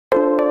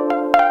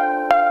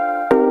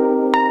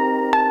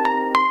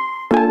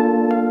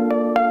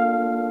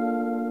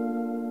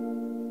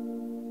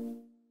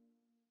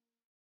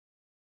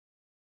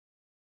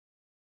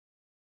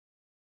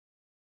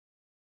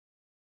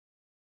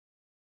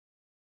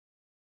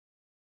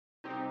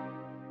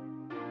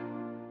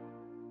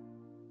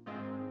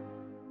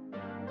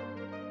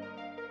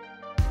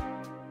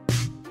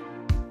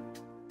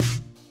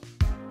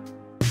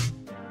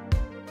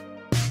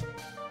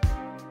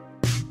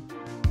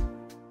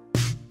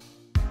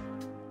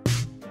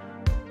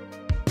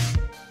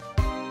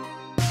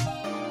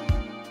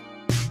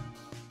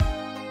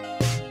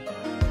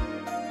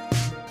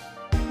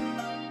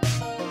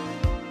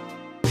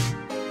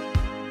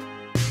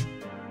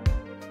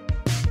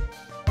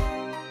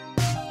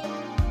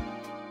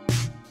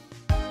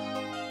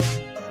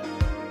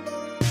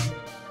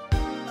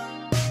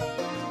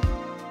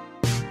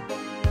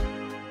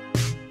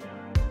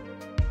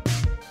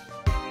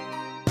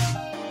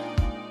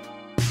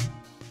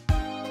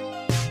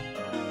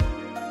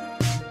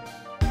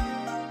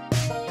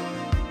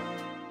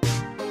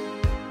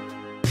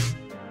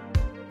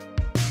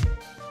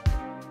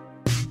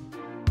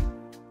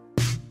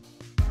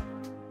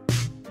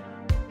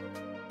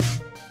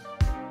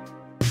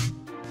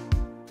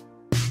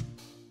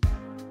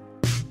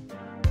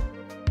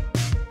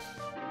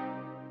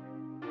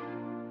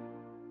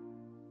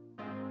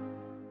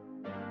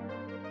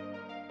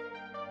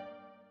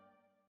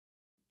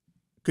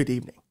Good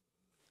evening.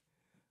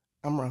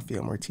 I'm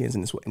Rafael Martinez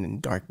in this way in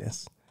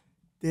darkness.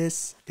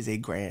 This is a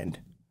grand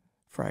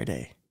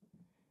Friday.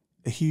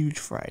 A huge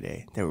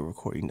Friday that we're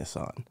recording this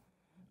on.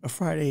 A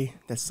Friday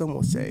that some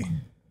will say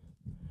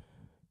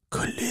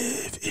could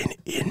live in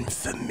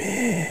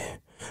infamy.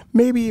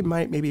 Maybe it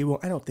might, maybe it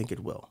won't. I don't think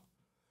it will.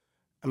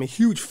 I'm a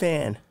huge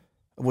fan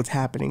of what's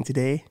happening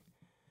today.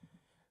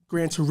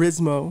 Gran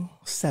Turismo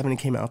 7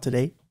 came out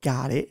today.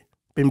 Got it.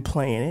 Been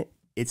playing it.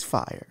 It's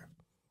fire.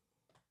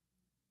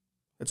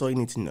 That's all you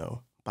need to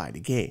know. Buy the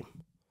game.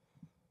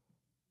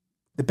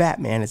 The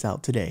Batman is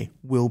out today.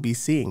 We'll be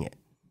seeing it.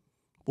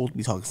 We'll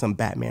be talking some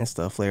Batman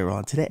stuff later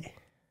on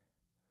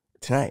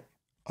tonight,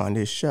 on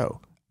this show.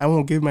 I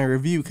won't give my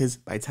review because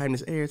by the time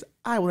this airs,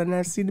 I will not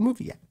have seen the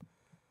movie yet.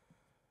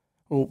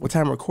 Well, by the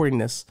time I'm recording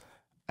this,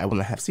 I will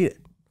not have seen it.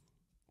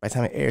 By the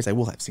time it airs, I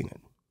will have seen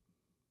it.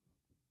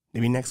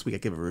 Maybe next week I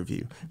give a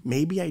review.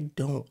 Maybe I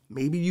don't.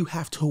 Maybe you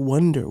have to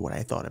wonder what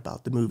I thought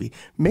about the movie.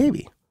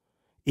 Maybe,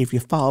 if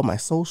you follow my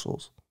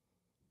socials,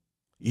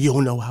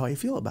 you'll know how I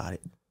feel about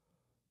it.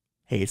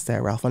 Hey, it's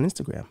that Ralph on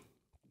Instagram.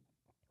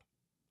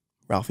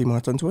 Ralphie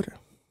Martz on Twitter.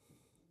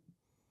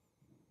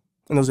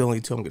 And those are the only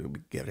two I'm going to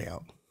be giving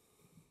out.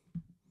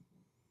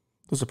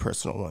 Those are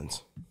personal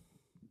ones.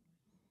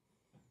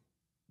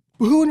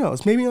 But who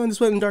knows? Maybe on This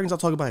Weather in Darkness I'll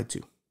talk about it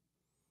too.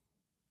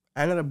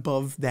 I'm not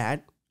above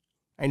that.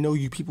 I know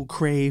you people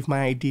crave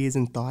my ideas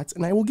and thoughts,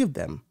 and I will give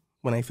them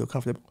when I feel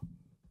comfortable.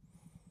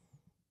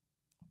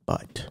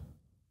 But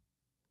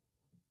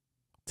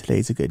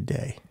today's a good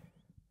day.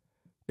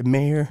 The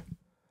mayor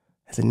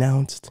has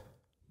announced,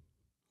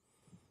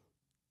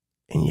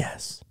 and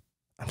yes,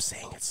 I'm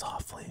saying it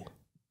softly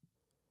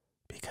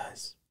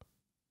because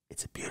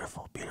it's a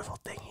beautiful, beautiful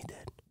thing he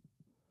did.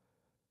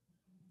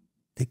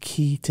 The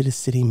key to the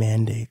city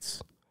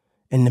mandates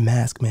and the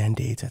mask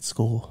mandates at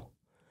school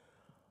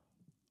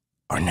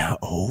are now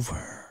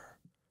over.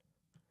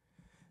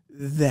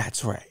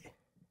 That's right.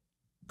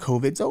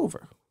 COVID's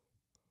over.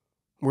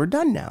 We're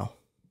done now.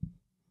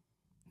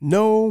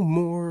 No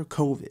more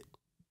COVID.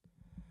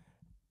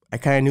 I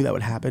kind of knew that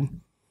would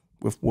happen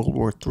with World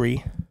War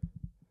III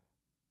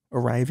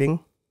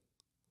arriving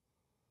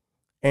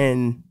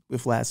and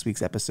with last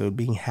week's episode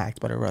being hacked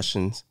by the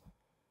Russians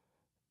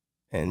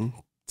and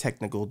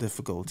technical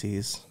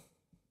difficulties,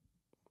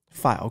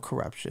 file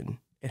corruption.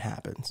 It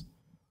happens.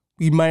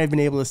 We might have been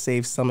able to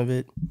save some of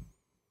it.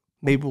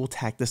 Maybe we'll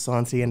tack this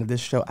on to the end of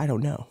this show. I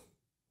don't know.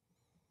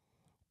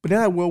 But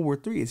now that World War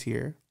III is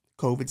here,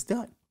 COVID's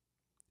done.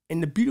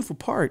 And the beautiful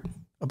part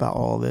about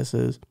all this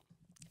is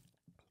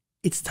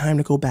it's time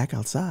to go back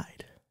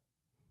outside.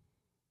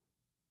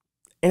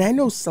 And I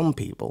know some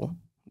people,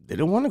 they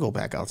don't want to go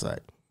back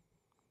outside.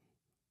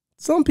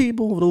 Some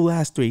people over the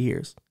last 3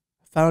 years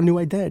found a new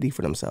identity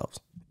for themselves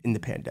in the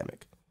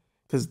pandemic.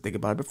 Because think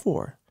about it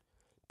before.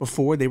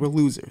 Before, they were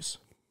losers.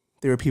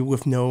 They were people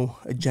with no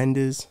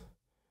agendas,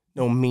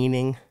 no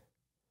meaning,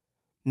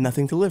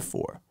 nothing to live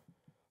for.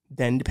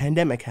 Then the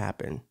pandemic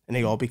happened, and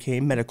they all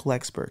became medical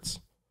experts.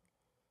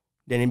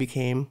 Then they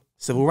became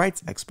civil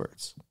rights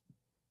experts.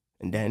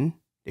 And then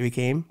they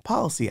became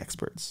policy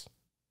experts.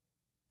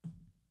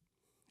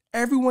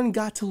 Everyone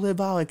got to live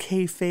out a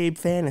kayfabe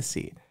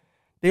fantasy.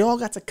 They all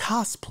got to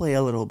cosplay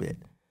a little bit.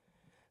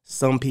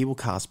 Some people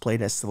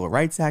cosplayed as civil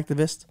rights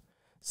activists.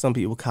 Some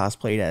people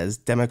cosplayed as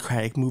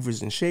democratic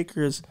movers and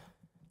shakers.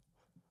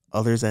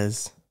 Others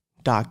as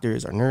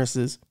doctors or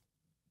nurses.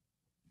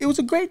 It was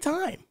a great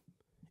time.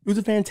 It was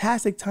a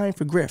fantastic time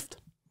for grift.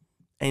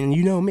 And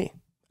you know me,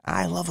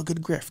 I love a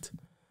good grift.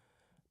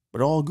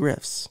 But all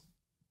grifts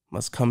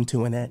must come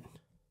to an end.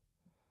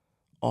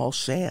 All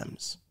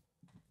shams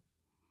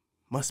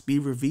must be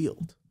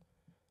revealed.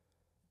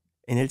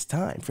 And it's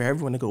time for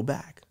everyone to go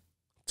back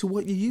to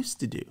what you used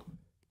to do.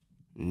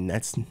 And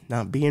that's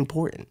not be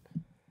important.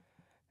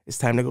 It's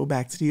time to go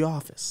back to the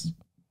office.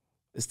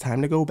 It's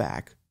time to go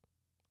back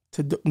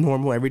to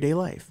normal everyday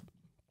life.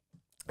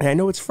 And I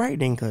know it's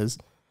frightening because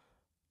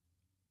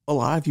a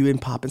lot of you been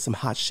popping some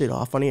hot shit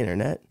off on the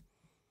internet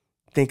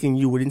thinking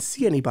you wouldn't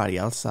see anybody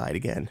outside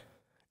again.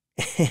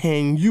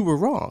 And you were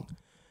wrong.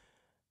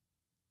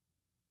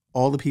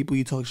 All the people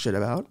you talk shit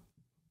about,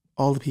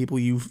 all the people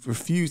you've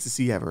refused to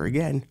see ever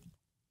again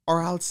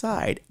are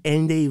outside,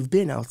 and they've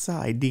been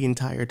outside the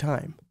entire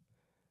time.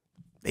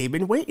 They've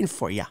been waiting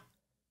for you.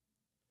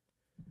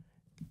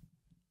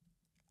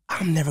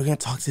 I'm never going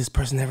to talk to this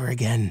person ever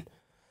again.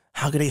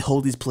 How could they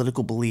hold these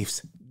political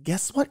beliefs?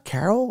 Guess what,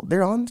 Carol?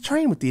 They're on the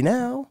train with you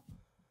now.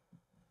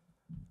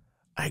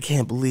 I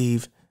can't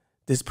believe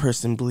this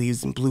person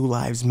believes in Blue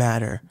Lives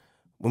Matter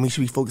when we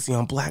should be focusing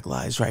on Black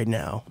lives right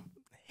now.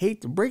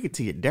 Hate to break it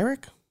to you,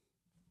 Derek.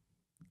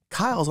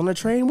 Kyle's on the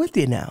train with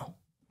you now.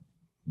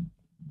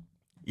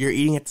 You're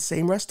eating at the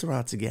same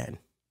restaurants again.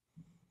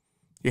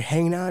 You're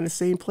hanging out in the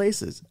same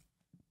places.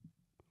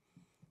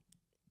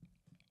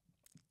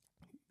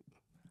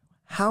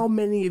 How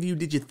many of you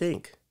did you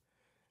think?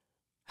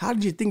 How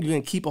did you think you're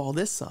going to keep all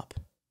this up?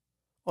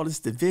 All this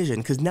division?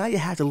 Because now you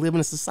have to live in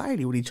a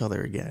society with each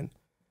other again.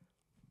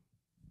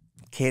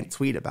 Can't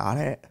tweet about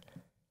it.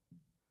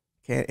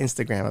 can't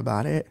Instagram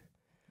about it.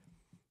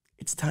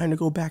 It's time to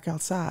go back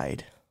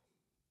outside.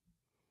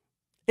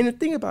 And the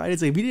thing about it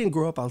is, like, if you didn't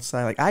grow up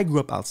outside, like I grew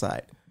up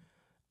outside,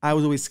 I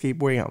was always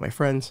skateboarding out with my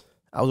friends.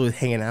 I was always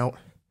hanging out.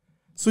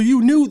 So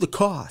you knew the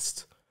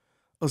cost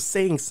of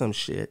saying some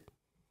shit.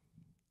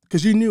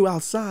 Because you knew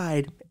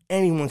outside,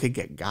 anyone could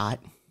get got.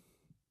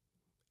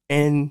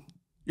 And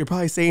you're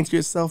probably saying to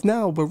yourself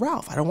now, but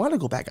Ralph, I don't want to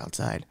go back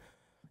outside.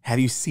 Have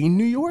you seen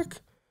New York?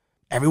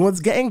 Everyone's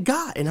getting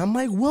got. And I'm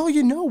like, well,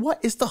 you know what?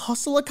 It's the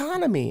hustle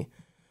economy.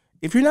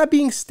 If you're not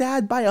being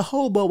stabbed by a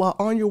hobo while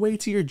on your way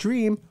to your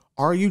dream,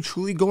 are you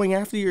truly going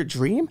after your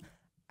dream?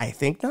 I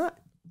think not.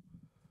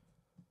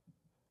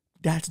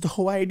 That's the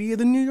whole idea of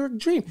the New York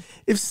dream.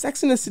 If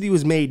Sex and the City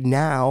was made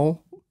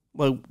now,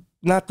 well,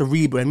 not the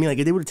reboot, I mean, like,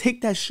 if they were to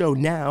take that show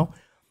now,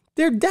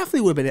 there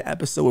definitely would have been an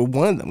episode where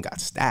one of them got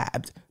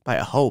stabbed by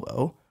a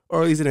hobo,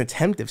 or at least an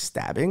attempt of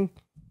stabbing.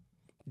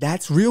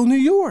 That's real New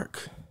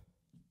York.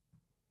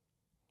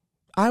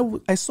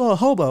 I saw a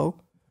hobo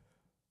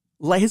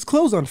light his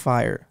clothes on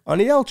fire on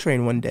the L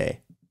train one day.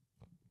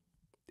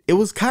 It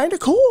was kind of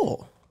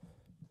cool.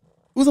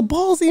 It was a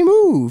ballsy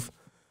move,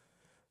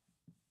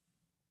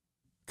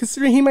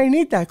 considering he might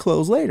need that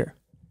clothes later.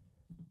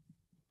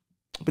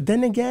 But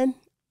then again,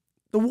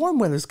 the warm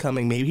weather's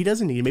coming. Maybe he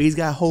doesn't need it. Maybe he's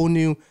got a whole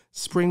new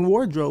spring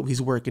wardrobe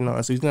he's working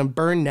on. So he's going to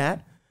burn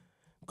that,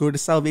 go to the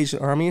Salvation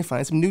Army, and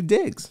find some new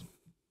digs.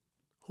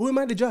 Who am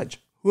I to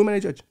judge? Who am I to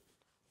judge?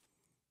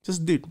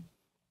 Just a dude.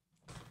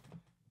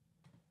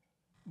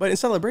 But in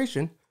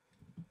celebration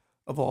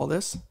of all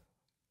this,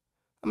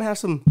 I'm going to have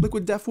some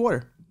Liquid Death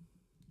water.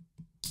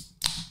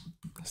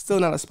 Still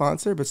not a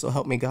sponsor, but so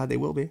help me God, they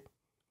will be.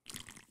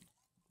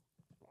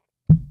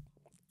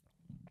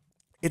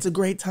 It's a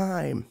great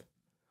time.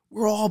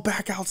 We're all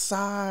back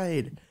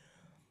outside.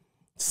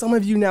 Some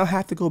of you now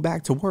have to go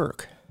back to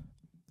work.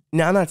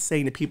 Now, I'm not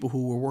saying to people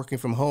who were working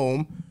from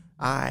home,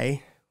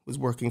 I was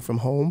working from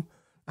home.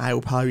 I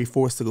will probably be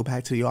forced to go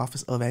back to the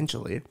office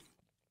eventually.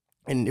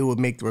 And it would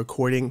make the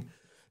recording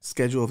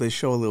schedule of this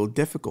show a little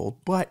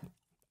difficult, but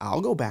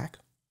I'll go back.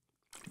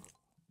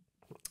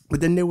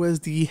 But then there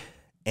was the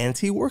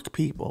anti-work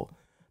people,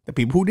 the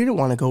people who didn't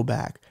want to go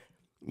back.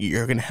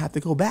 You're going to have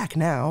to go back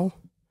now.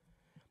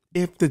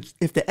 If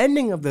the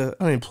ending of the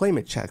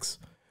unemployment checks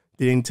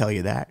didn't tell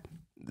you that,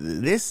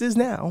 this is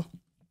now.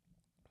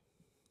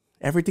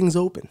 Everything's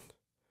open.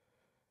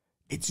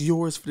 It's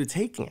yours for the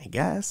taking, I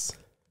guess.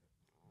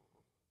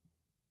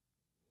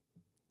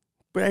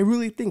 But I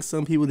really think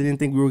some people didn't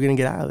think we were going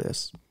to get out of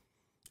this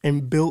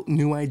and built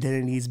new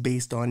identities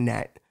based on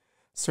that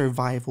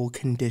survival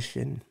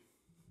condition.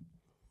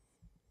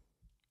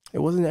 It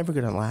wasn't ever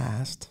going to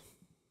last.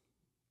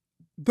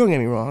 Don't get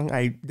me wrong.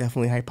 I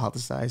definitely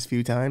hypothesized a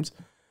few times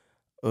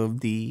of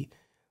the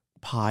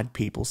pod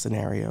people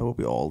scenario.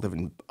 We all live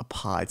in a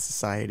pod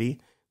society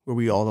where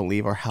we all don't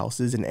leave our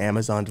houses and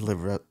Amazon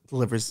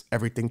delivers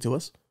everything to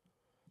us.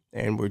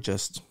 And we're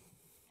just,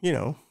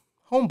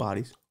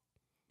 homebodies.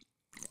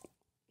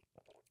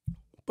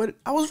 But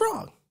I was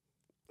wrong.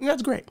 And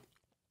that's great.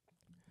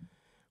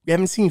 We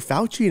haven't seen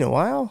Fauci in a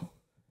while.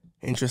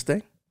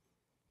 Interesting.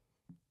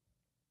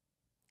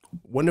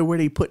 Wonder where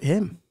they put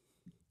him.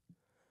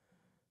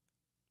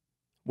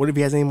 What if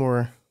he has any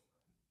more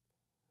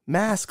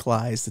mask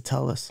lies to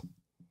tell us?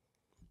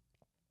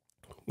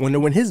 Wonder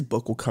when his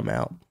book will come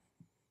out.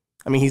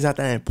 I mean, he's not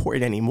that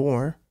important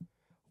anymore.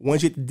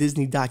 Once you get the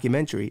Disney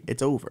documentary,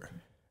 it's over.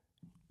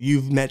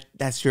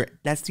 That's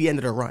the end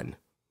of the run.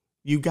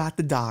 You got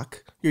the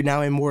doc. You're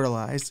now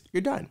immortalized.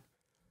 You're done.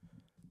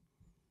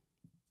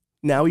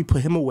 Now we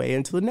put him away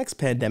until the next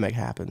pandemic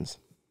happens.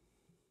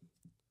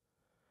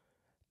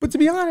 But to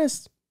be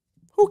honest,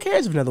 who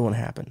cares if another one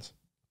happens?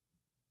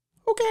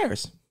 Who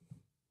cares?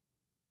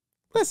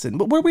 Listen,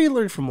 but what do we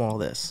learn from all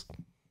this?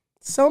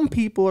 Some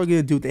people are going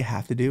to do what they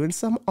have to do, and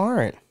some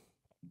aren't.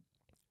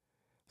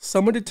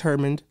 Some are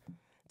determined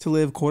to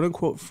live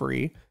quote-unquote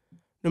free,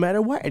 no matter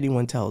what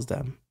anyone tells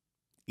them.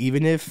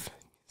 Even if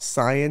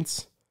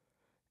science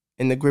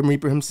and the Grim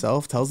Reaper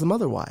himself tells them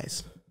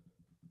otherwise.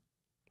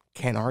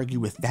 Can't argue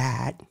with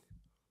that.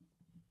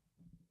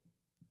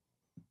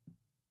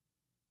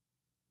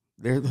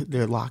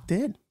 They're locked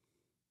in.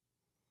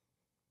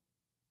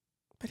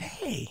 But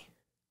hey,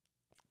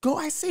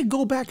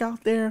 go back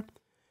out there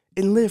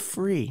and live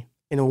free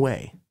in a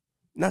way.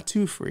 Not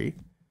too free.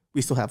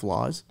 We still have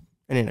laws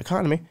and an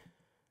economy.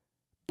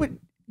 But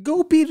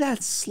go be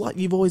that slut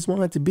you've always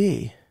wanted to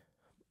be.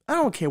 I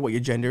don't care what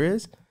your gender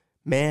is.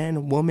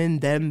 Man, woman,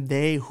 them,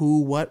 they,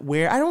 who, what,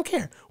 where. I don't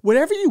care.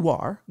 Whatever you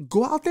are,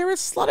 go out there and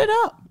slut it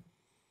up.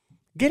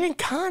 Get in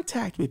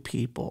contact with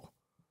people.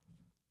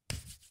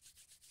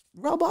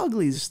 Rub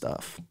uglies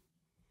stuff.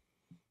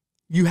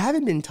 You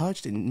haven't been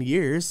touched in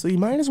years, so you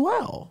might as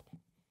well.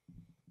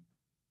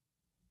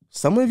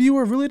 Some of you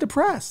are really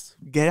depressed.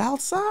 Get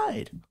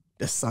outside.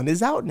 The sun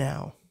is out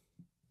now.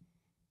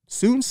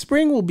 Soon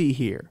spring will be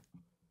here.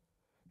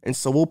 And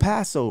so will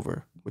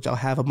Passover, which I'll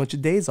have a bunch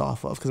of days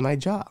off of because of my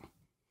job.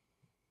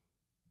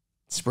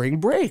 Spring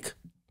break.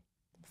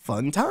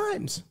 Fun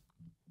times.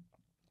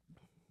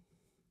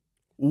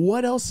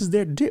 What else is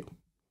there to do?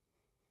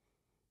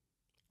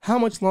 How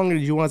much longer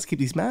did you want us to keep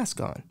these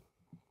masks on?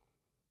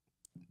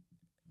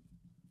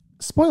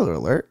 Spoiler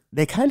alert,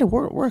 they kind of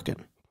weren't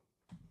working.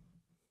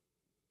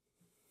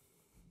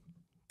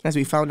 As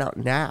we found out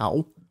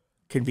now,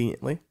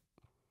 conveniently,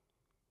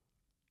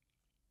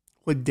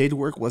 what did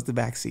work was the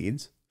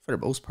vaccines, for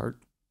the most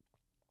part.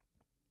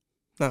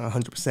 Not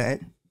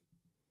 100%,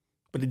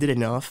 but it did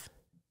enough.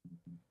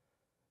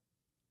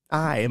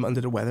 I am under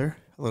the weather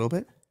a little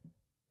bit.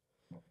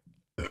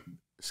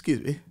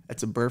 Excuse me.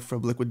 That's a burp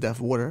from liquid death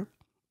water.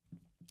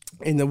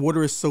 And the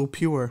water is so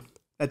pure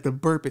that the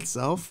burp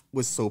itself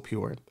was so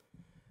pure.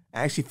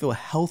 I actually feel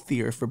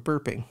healthier for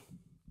burping.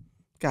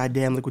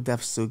 Goddamn, liquid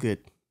death is so good.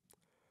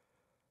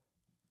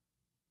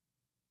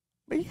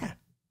 But yeah,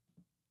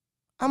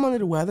 I'm under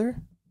the weather.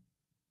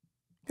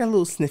 Got a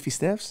little sniffy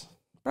sniffs.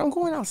 But I'm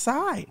going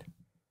outside.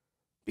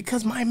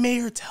 Because my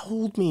mayor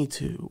told me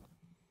to.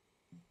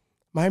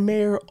 My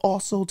mayor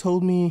also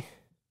told me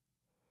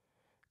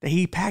that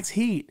he packs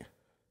heat.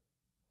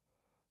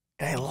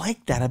 And I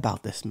like that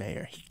about this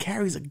mayor. He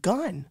carries a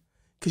gun.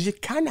 Because you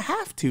kind of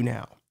have to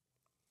now.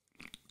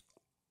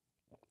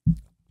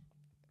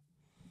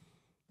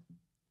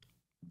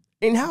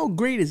 And how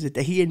great is it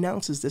that he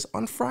announces this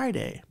on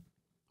Friday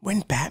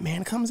when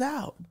Batman comes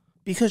out?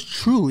 Because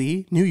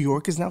truly, New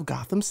York is now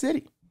Gotham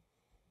City.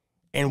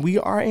 And we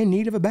are in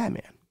need of a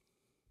Batman.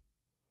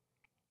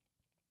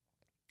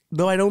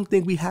 Though I don't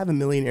think we have a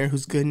millionaire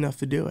who's good enough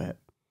to do it.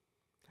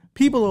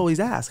 People always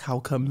ask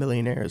how come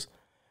millionaires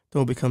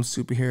don't become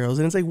superheroes.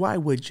 And it's like, why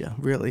would you,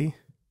 really?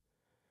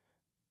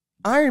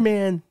 Iron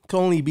Man can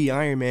only be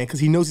Iron Man because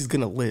he knows he's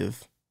going to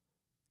live.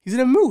 He's in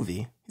a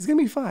movie. He's going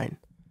to be fine.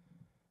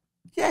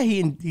 Yeah,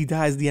 he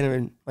dies at the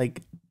end of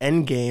like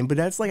Endgame, but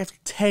that's like after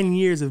 10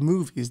 years of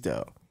movies,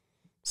 though.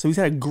 So he's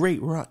had a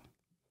great run.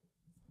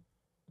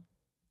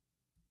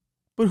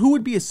 But who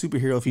would be a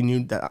superhero if you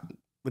knew that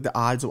what the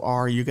odds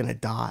are you're going to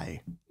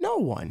die? No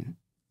one.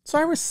 So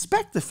I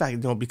respect the fact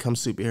that they don't become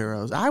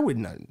superheroes. I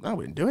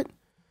wouldn't do it.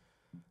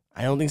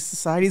 I don't think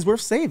society's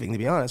worth saving, to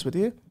be honest with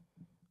you.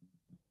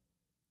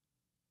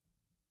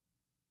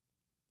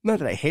 Not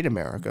that I hate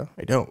America.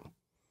 I don't.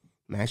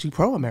 I'm actually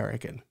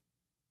pro-American.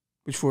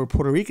 Which for a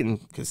Puerto Rican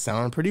could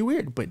sound pretty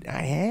weird, but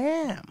I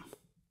am.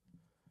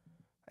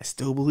 I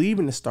still believe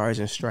in the stars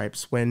and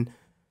stripes when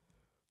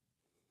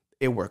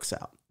it works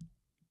out.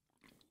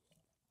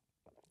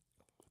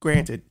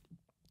 Granted,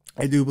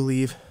 I do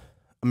believe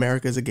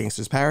America is a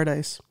gangster's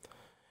paradise,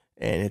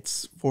 and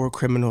it's for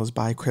criminals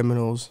by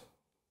criminals,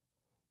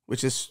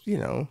 which is,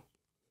 not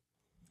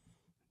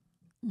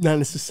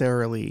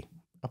necessarily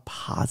a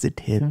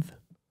positive,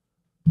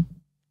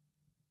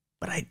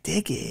 but I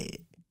dig it.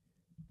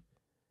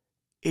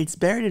 It's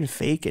better than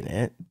faking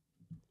it.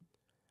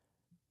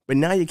 But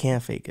now you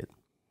can't fake it.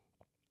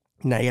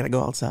 Now you gotta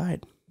go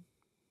outside.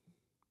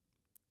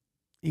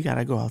 You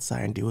gotta go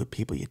outside and deal with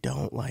people you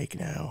don't like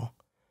now.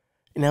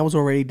 And I was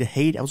already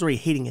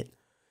hating it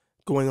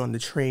going on the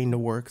train to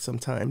work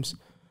sometimes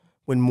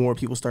when more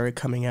people started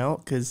coming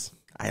out because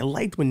I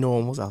liked when no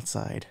one was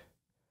outside.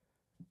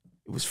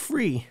 It was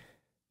free.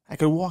 I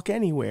could walk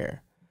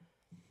anywhere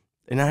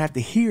and not have to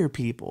hear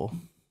people.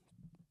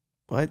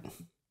 But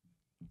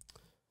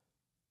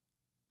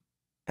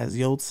as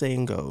the old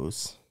saying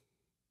goes,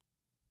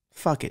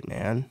 fuck it,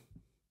 man.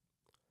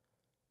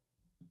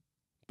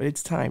 But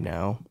it's time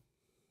now.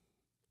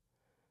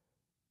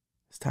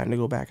 It's time to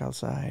go back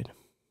outside.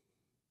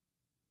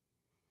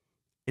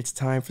 It's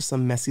time for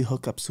some messy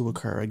hookups to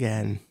occur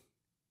again.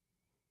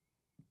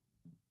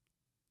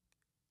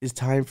 It's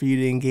time for you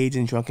to engage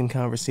in drunken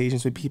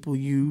conversations with people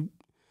you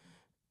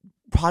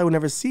probably will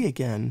never see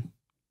again.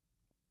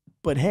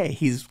 But hey,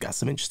 he's got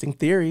some interesting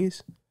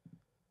theories.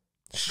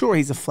 Sure,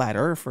 he's a flat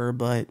earther,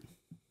 but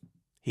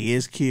he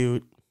is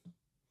cute.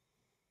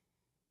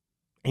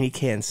 And he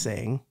can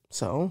sing,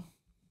 so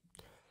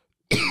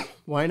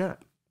why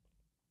not?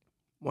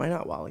 Why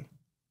not, Wally?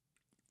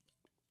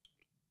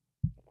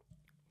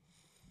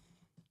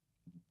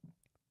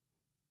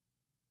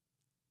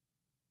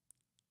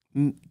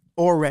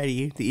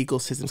 Already, the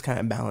ecosystem's kind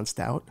of balanced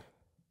out.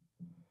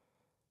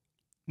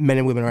 Men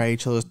and women are at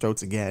each other's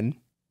throats again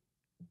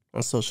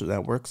on social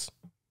networks,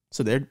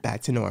 so they're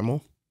back to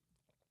normal.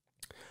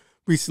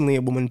 Recently,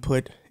 a woman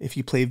put, if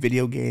you play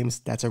video games,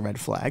 that's a red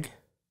flag.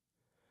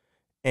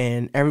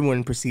 And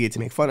everyone proceeded to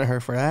make fun of her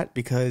for that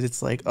because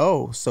it's like,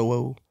 oh,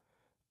 so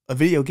a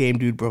video game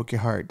dude broke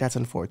your heart. That's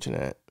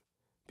unfortunate.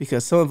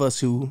 Because some of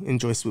us who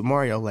enjoy Super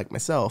Mario, like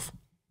myself,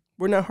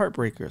 we're not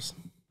heartbreakers.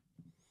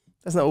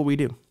 That's not what we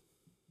do.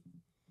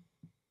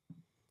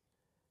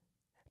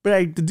 But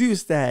I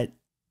deduce that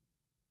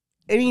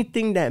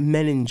anything that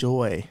men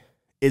enjoy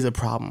is a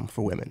problem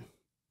for women.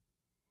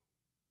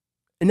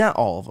 And not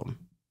all of them.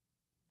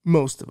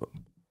 Most of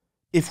them.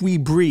 If we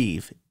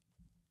breathe,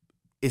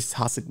 it's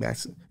toxic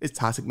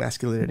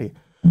masculinity.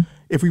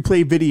 If we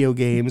play video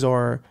games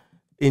or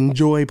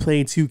enjoy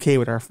playing 2K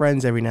with our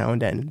friends every now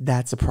and then,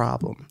 that's a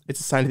problem. It's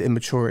a sign of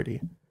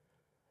immaturity.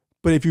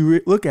 But if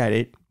you look at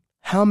it,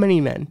 how many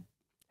men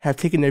have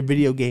taken their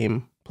video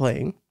game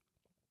playing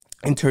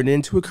and turn it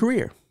into a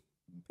career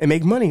and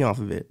make money off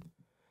of it.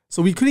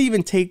 So we could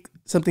even take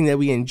something that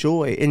we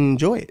enjoy and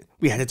enjoy it.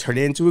 We had to turn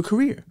it into a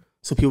career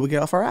so people would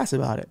get off our ass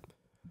about it.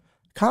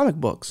 Comic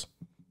books.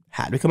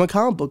 Had to become a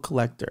comic book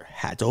collector.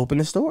 Had to open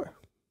a store.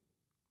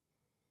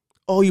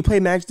 Oh, you play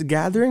Magic the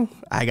Gathering?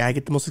 I gotta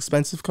get the most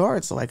expensive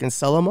cards so I can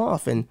sell them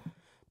off and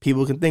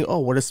people can think, oh,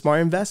 what a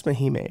smart investment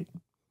he made.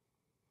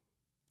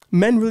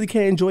 Men really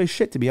can't enjoy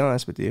shit, to be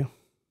honest with you.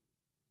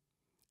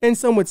 And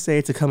some would say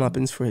it's a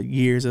comeuppance for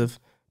years of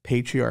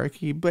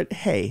patriarchy, but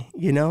hey,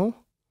 you know,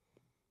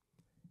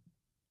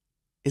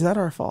 it's not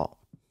our fault.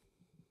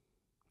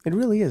 It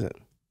really isn't.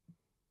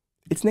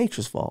 It's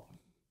nature's fault.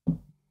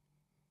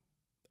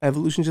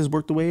 Evolution just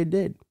worked the way it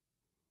did.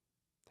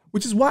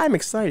 Which is why I'm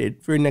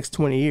excited for the next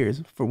 20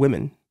 years for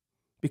women.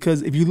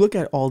 Because if you look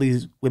at all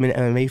these women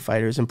MMA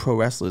fighters and pro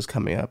wrestlers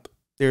coming up,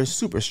 they're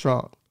super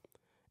strong.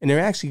 And they're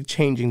actually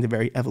changing the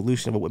very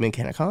evolution of what women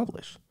can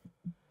accomplish.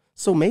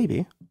 So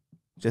maybe,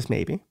 just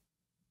maybe,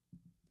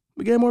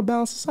 we get a more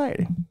balanced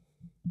society.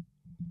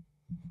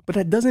 But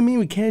that doesn't mean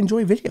we can't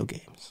enjoy video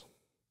games.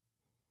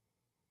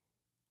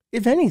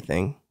 If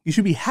anything, you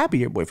should be happy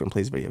your boyfriend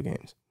plays video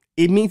games.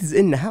 It means he's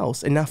in the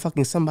house and not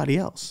fucking somebody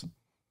else.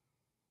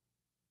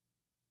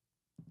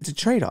 It's a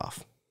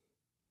trade-off.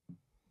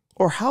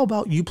 Or how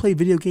about you play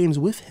video games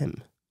with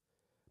him?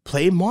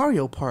 Play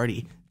Mario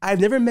Party. I've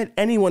never met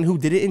anyone who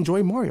didn't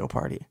enjoy Mario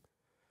Party.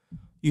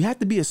 You have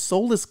to be a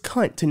soulless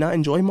cunt to not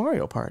enjoy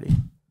Mario Party.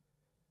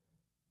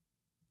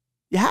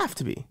 You have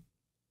to be.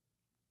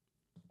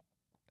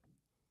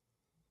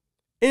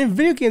 And if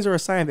video games are a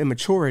sign of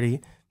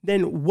immaturity,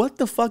 then what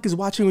the fuck is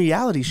watching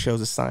reality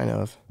shows a sign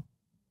of?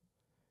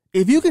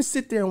 If you can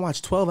sit there and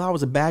watch 12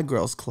 hours of Bad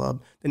Girls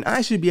Club, then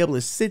I should be able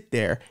to sit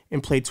there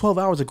and play 12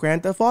 hours of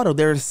Grand Theft Auto.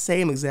 They're the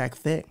same exact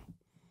thing.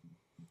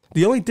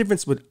 The only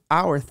difference with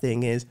our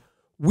thing is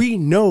we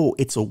know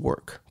it's a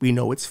work. We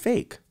know it's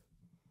fake.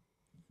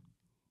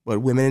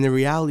 But women in the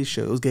reality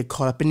shows get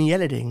caught up in the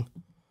editing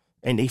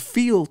and they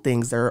feel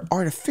things that are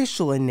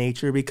artificial in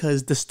nature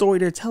because the story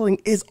they're telling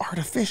is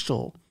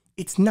artificial.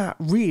 It's not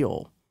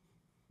real.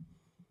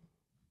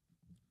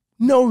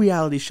 No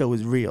reality show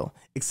is real,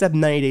 except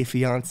 90 Day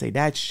Fiance.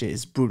 That shit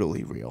is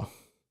brutally real.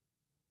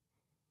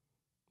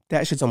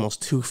 That shit's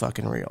almost too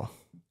fucking real.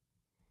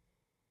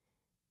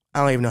 I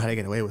don't even know how to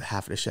get away with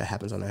half of the shit that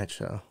happens on that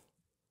show.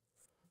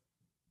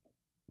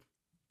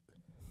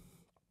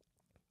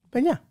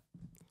 But yeah.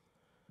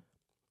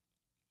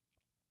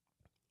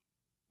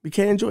 We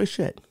can't enjoy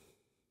shit.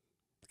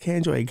 Can't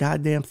enjoy a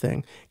goddamn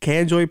thing.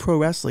 Can't enjoy pro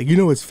wrestling. You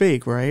know it's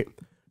fake, right?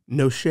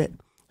 No shit.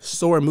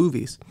 So are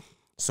movies.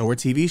 So are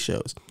TV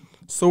shows.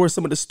 So are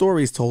some of the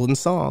stories told in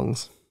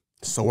songs.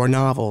 So are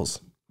novels.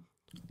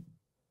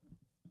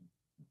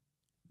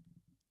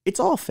 It's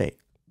all fake.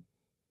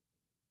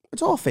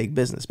 It's all fake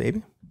business,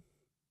 baby.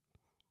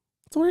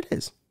 That's what it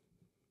is.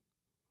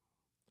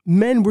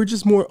 Men, we're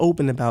just more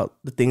open about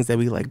the things that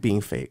we like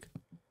being fake.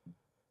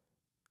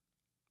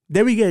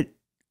 Then we get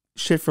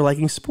shit for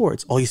liking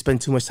sports. Oh, you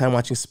spend too much time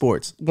watching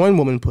sports. One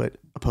woman put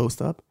a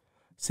post up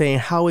saying,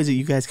 how is it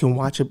you guys can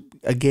watch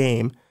a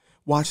game,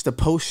 watch the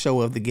post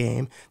show of the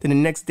game, then the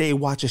next day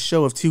watch a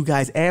show of two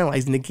guys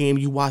analyzing the game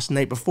you watched the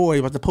night before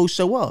you watch the post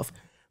show of?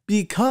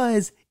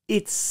 Because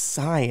it's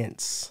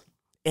science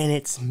and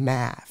it's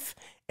math.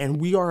 And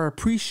we are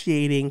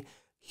appreciating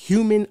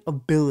human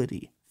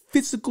ability,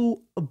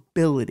 physical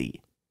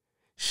ability.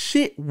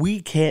 Shit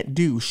we can't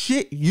do.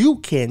 Shit you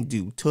can't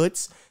do,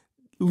 toots.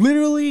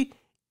 Literally,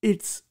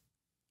 it's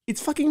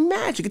fucking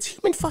magic. It's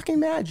human fucking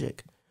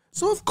magic.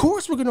 So of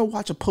course we're going to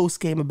watch a post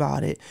game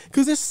about it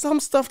because there's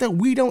some stuff that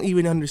we don't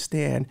even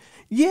understand.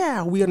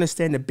 Yeah, we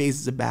understand the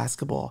basics of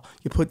basketball.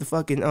 You put the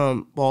fucking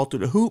ball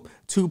through the hoop,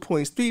 2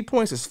 points, 3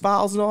 points, there's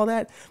fouls and all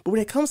that. But when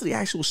it comes to the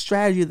actual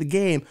strategy of the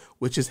game,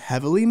 which is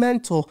heavily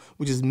mental,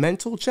 which is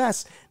mental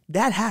chess,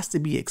 that has to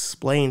be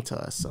explained to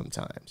us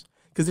sometimes.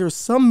 Because there are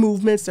some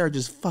movements that are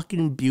just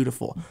fucking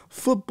beautiful.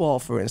 Football,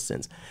 for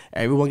instance.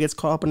 Everyone gets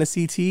caught up in a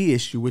CTE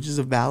issue, which is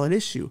a valid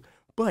issue.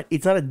 But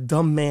it's not a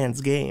dumb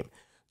man's game.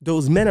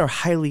 Those men are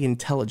highly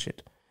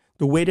intelligent.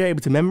 The way they're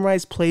able to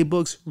memorize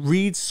playbooks,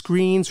 read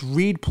screens,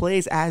 read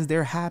plays as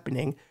they're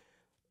happening.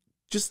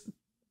 Just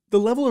the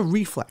level of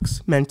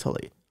reflex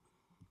mentally.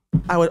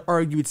 I would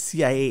argue it's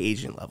CIA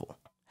agent level.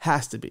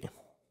 Has to be.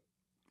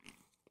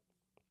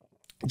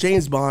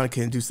 James Bond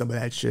can do some of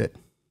that shit.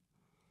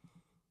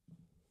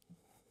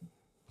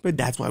 But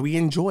that's why we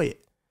enjoy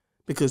it.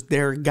 Because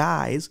there are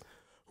guys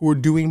who are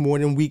doing more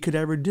than we could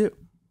ever do.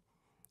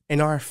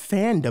 And our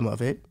fandom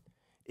of it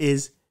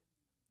is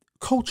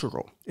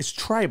cultural. It's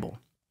tribal.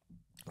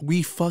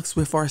 We fucks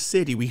with our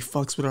city. We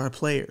fucks with our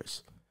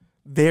players.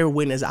 Their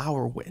win is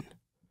our win.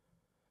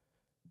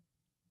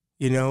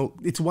 You know,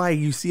 it's why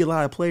you see a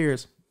lot of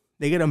players,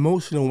 they get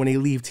emotional when they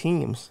leave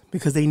teams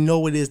because they know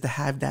what it is to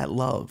have that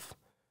love.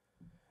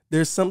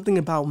 There's something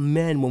about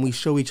men when we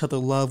show each other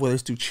love, whether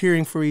it's through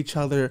cheering for each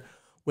other,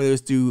 whether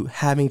it's through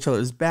having each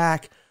other's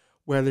back,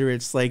 whether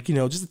it's like, you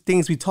know, just the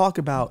things we talk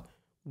about.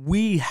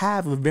 we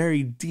have a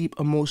very deep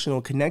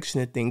emotional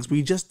connection to things.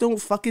 We just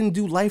don't fucking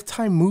do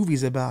Lifetime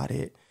movies about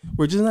it.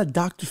 We're just not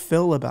Dr.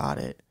 Phil about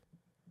it.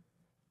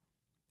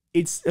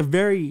 It's a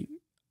very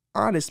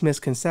honest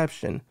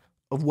misconception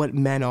of what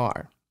men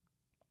are.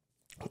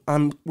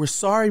 We're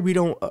sorry we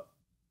don't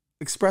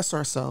express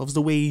ourselves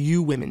the way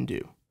you women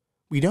do.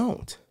 We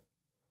don't.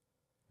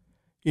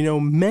 You know,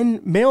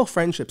 male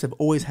friendships have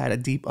always had a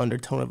deep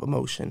undertone of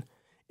emotion.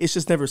 It's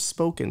just never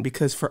spoken,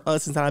 because for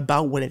us, it's not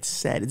about what it's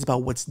said. It's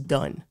about what's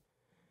done.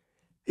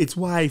 It's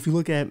why if you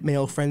look at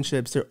male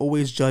friendships, they're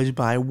always judged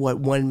by what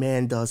one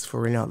man does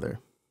for another.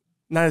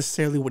 Not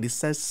necessarily what he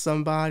says to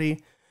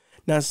somebody,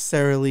 not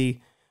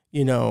necessarily,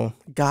 you know,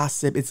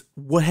 gossip. It's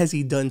what has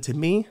he done to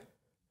me?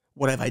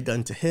 What have I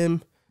done to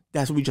him?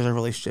 That's what we judge our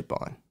relationship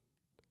on.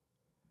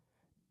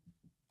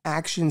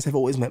 Actions have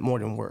always meant more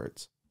than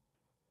words.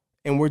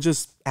 And we're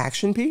just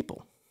action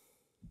people.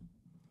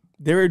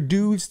 There are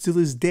dudes to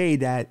this day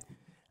that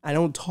I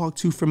don't talk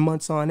to for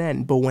months on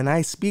end, but when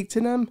I speak to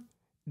them,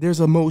 there's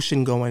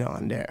emotion going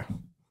on there.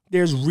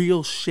 There's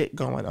real shit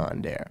going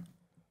on there.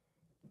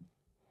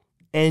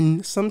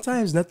 And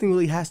sometimes nothing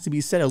really has to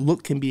be said. A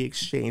look can be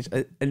exchanged.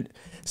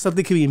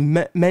 Something can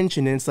be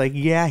mentioned, and it's like,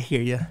 yeah, I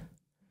hear you.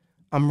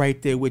 I'm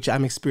right there with you.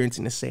 I'm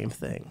experiencing the same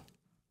thing.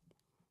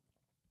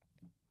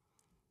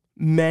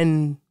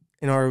 Men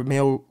in our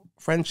male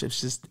friendships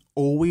just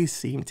always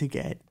seem to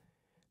get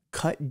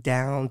cut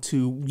down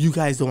to, you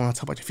guys don't want to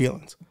talk about your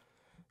feelings.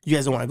 You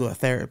guys don't want to go to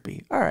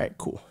therapy. All right,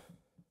 cool.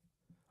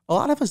 A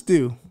lot of us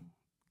do.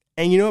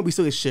 And you know what? We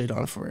still get shit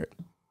on for it.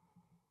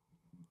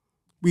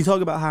 We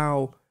talk about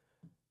how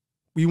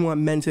we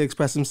want men to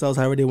express themselves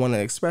however they want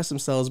to express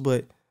themselves,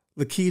 but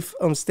Lakeith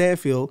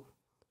Stanfield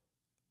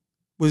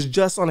was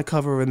just on the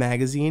cover of a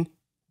magazine,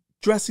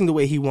 dressing the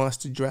way he wants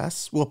to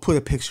dress. We'll put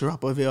a picture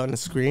up of it on the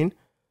screen.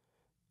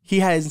 He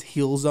had his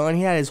heels on.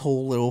 He had his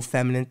whole little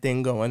feminine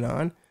thing going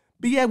on.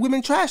 But yeah,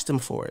 women trashed him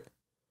for it.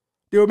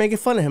 They were making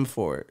fun of him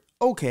for it.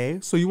 Okay,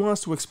 so you want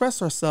us to express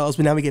ourselves,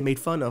 but now we get made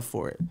fun of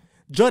for it.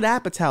 Judd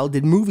Apatow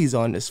did movies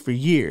on this for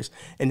years.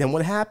 And then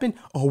what happened?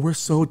 Oh, we're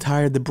so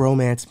tired of the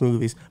bromance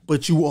movies.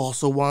 But you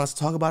also want us to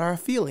talk about our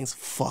feelings.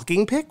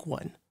 Fucking pick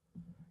one.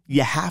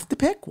 You have to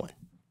pick one.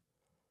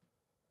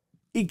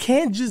 It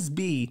can't just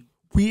be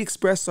we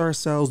express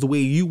ourselves the way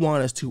you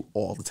want us to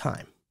all the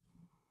time.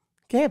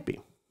 Can't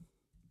be.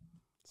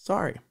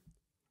 Sorry.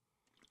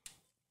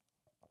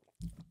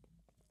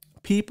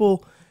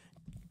 People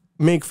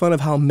make fun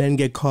of how men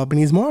get caught up in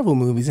these Marvel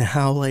movies and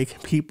how,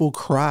 like, people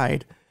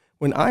cried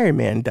when Iron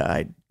Man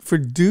died. For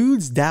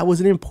dudes, that was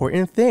an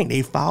important thing.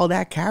 They followed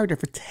that character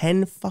for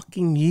 10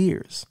 fucking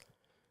years.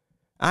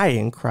 I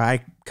didn't cry.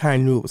 I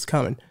kind of knew it was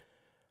coming.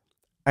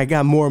 I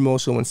got more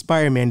emotional when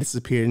Spider-Man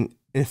disappeared in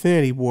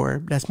Infinity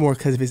War. That's more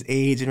because of his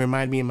age and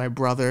reminded me of my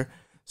brother.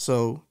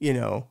 So, you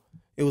know,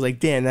 it was like,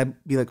 damn, that'd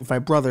be like if my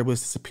brother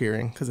was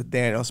disappearing because of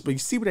Thanos. But you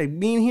see what I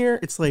mean here?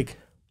 It's like,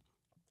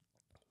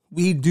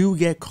 we do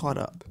get caught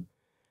up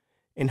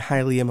in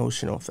highly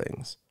emotional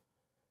things.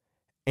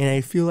 And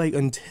I feel like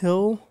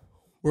until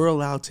we're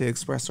allowed to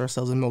express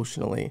ourselves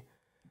emotionally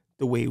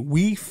the way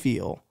we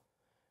feel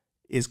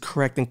is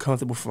correct and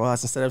comfortable for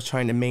us, instead of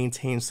trying to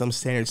maintain some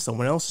standard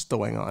someone else is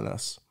throwing on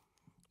us,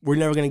 we're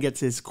never going to get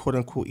to this quote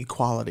unquote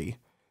equality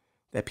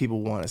that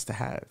people want us to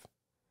have.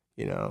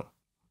 You know,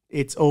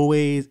 it's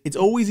always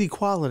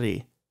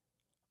equality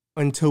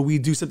until we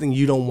do something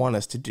you don't want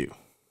us to do,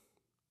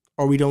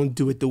 or we don't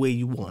do it the way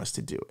you want us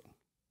to do it.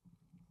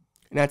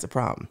 And that's a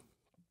problem.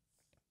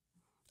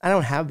 I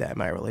don't have that in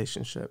my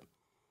relationship.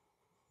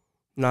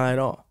 Not at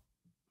all.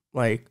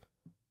 Like,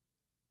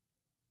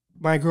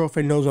 my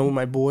girlfriend knows I'm with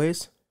my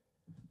boys.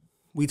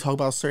 We talk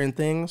about certain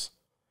things,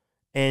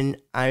 and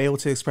I'm able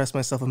to express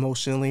myself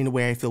emotionally in a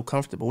way I feel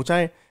comfortable, which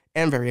I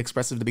am very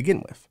expressive to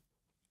begin with.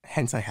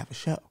 Hence, I have a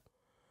show.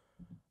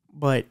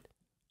 But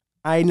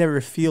I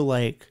never feel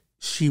like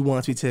she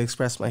wants me to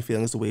express my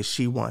feelings the way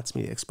she wants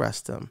me to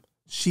express them.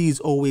 She's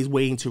always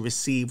waiting to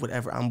receive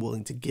whatever I'm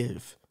willing to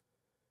give.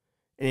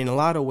 And in a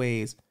lot of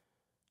ways,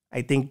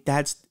 I think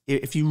that's,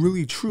 if you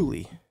really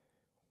truly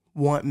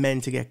want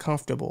men to get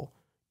comfortable,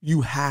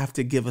 you have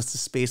to give us the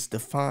space to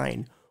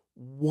define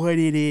what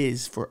it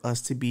is for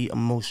us to be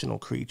emotional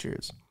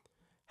creatures.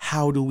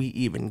 How do we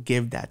even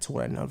give that to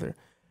one another?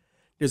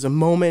 There's a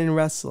moment in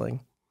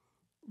wrestling.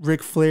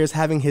 Ric Flair's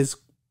having his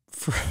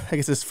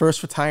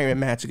first retirement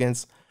match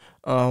against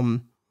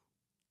Shawn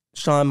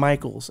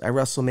Michaels at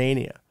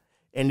WrestleMania.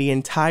 And the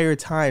entire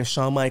time,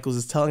 Shawn Michaels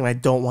is telling him, I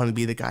don't want to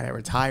be the guy that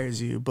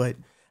retires you, but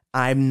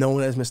I'm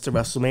known as Mr.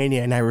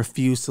 WrestleMania, and I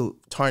refuse to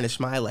tarnish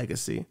my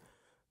legacy.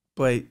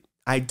 But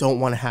I don't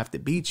want to have to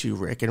beat you,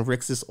 Rick. And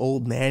Rick's this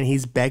old man.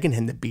 He's begging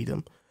him to beat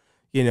him.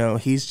 You know,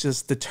 he's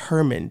just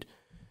determined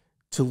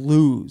to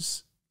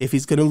lose. If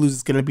he's going to lose,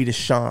 it's going to be to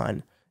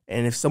Shawn.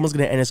 And if someone's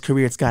going to end his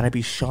career, it's got to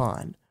be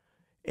Shawn.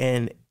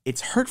 And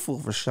it's hurtful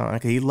for Shawn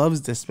because he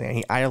loves this man.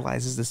 He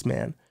idolizes this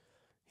man.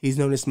 He's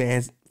known this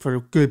man for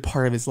a good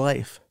part of his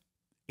life.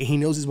 And he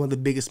knows he's one of the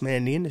biggest men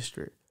in the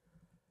industry.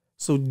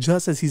 So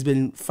just as he's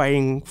been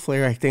fighting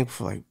Flair, I think,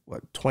 for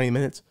 20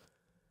 minutes,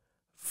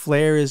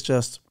 Flair is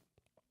just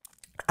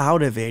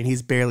out of it, and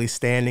he's barely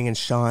standing, and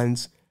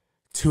Sean's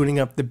tuning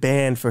up the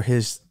band for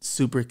his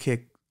super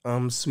kick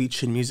sweet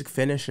chin music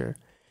finisher.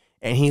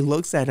 And he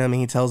looks at him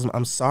and he tells him,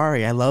 "I'm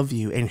sorry, I love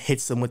you," and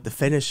hits him with the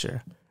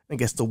finisher. I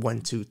guess the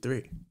 1, 2,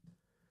 3.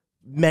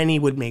 Many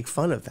would make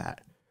fun of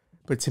that.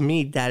 But to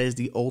me, that is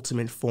the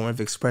ultimate form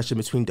of expression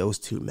between those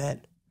two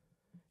men.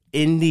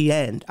 In the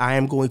end, I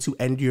am going to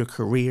end your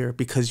career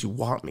because you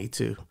want me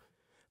to.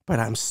 But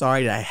I'm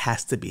sorry that it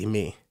has to be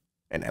me.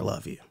 And I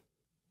love you.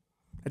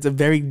 It's a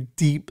very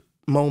deep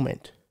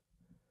moment.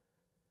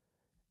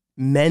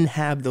 Men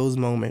have those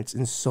moments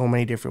in so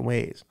many different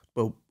ways.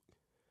 But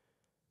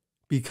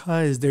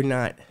because they're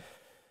not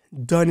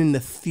done in the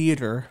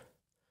theater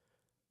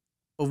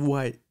of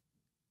what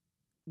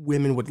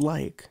women would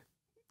like,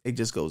 it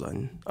just goes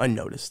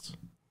unnoticed,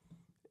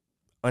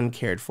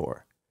 uncared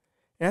for.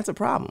 And that's a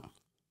problem.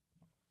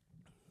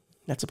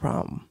 That's a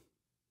problem.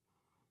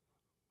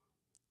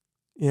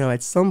 You know,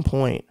 at some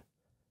point,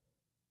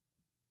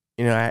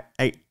 you know,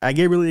 I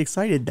get really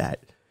excited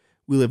that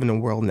we live in a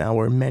world now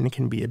where men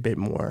can be a bit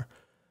more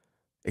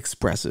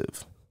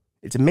expressive.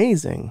 It's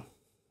amazing.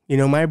 You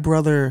know, my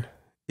brother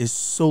is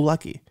so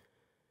lucky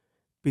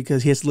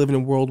because he has to live in a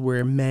world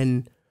where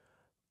men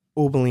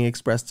openly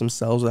express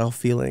themselves without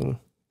feeling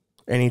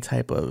any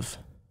type of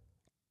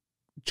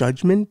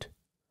judgment.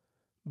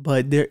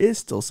 But there is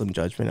still some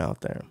judgment out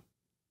there.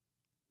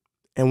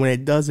 And when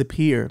it does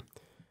appear,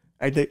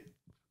 I think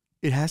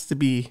it has to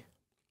be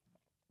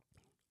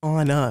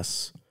on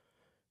us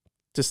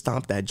to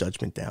stomp that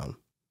judgment down.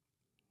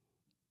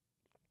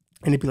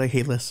 And it'd be like,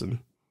 hey,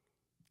 listen,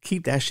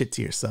 keep that shit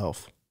to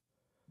yourself.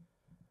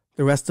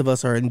 The rest of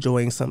us are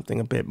enjoying something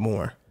a bit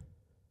more.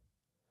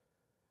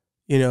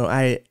 You know,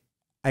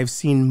 I've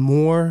seen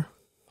more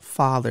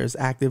fathers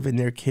active in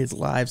their kids'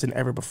 lives than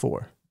ever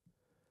before.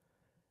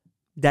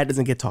 That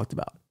doesn't get talked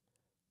about.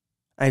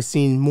 I've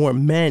seen more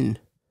men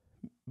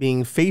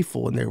being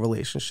faithful in their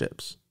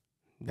relationships.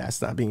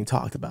 That's not being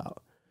talked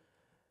about.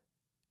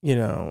 You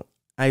know,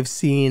 I've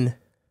seen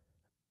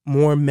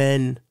more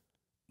men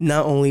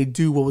not only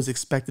do what was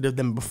expected of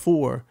them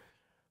before,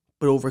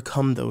 but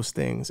overcome those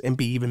things and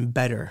be even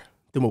better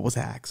than what was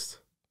asked.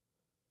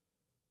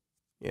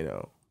 You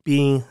know,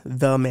 being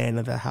the man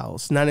of the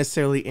house, not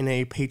necessarily in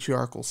a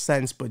patriarchal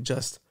sense, but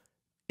just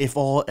if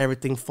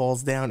everything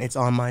falls down, it's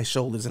on my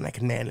shoulders and I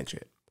can manage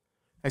it.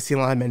 I've seen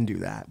a lot of men do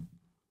that.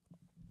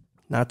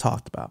 Not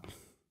talked about.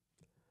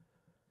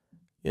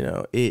 You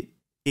know, it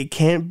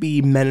can't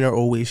be men are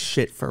always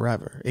shit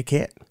forever. It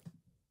can't.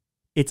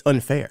 It's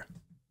unfair.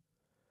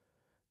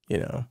 You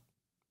know.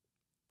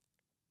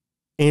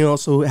 And it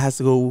also has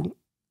to go,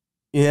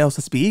 it also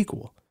has to be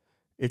equal.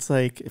 It's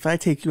like, if I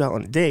take you out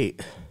on a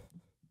date,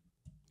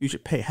 you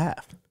should pay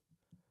half.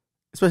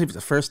 Especially if it's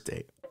a first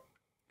date.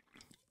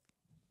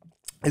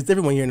 It's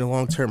different when you're in a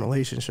long-term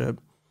relationship.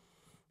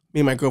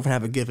 Me and my girlfriend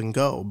have a give and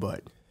go,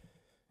 but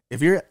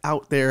if you're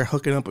out there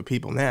hooking up with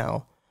people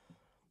now,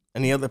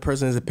 and the other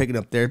person isn't picking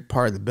up their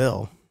part of the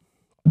bill,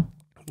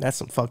 that's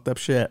some fucked up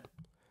shit.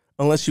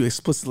 Unless you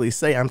explicitly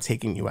say, I'm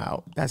taking you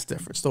out. That's a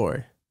different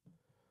story.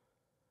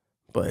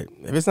 But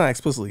if it's not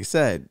explicitly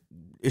said,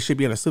 it should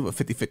be on a sort of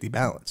 50-50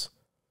 balance.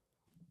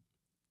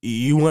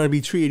 You want to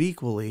be treated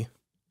equally,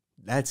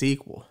 that's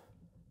equal.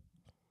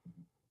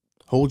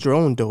 Hold your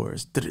own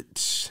doors.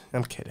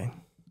 I'm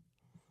kidding.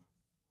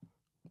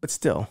 But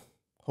still,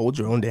 hold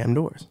your own damn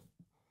doors.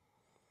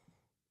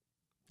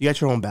 You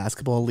got your own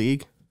basketball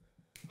league.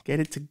 Get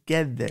it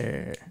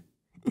together.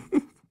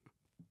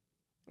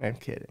 I'm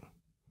kidding.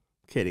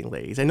 Kidding,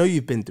 ladies. I know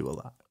you've been through a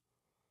lot.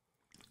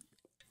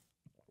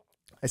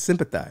 I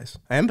sympathize.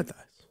 I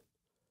empathize.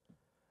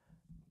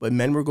 But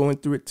men were going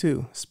through it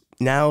too.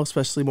 Now,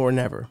 especially more than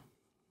ever.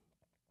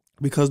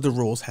 Because the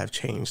rules have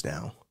changed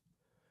now.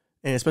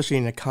 And especially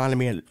in an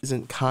economy that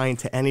isn't kind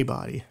to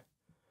anybody.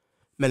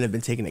 Men have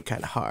been taking it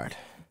kind of hard.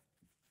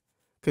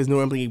 Because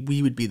normally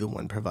we would be the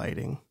one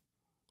providing.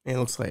 And it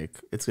looks like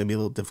it's going to be a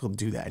little difficult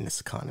to do that in this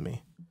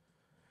economy.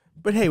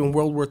 But hey, when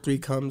World War III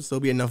comes,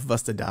 there'll be enough of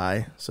us to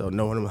die. So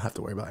no one will have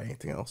to worry about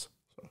anything else.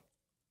 So.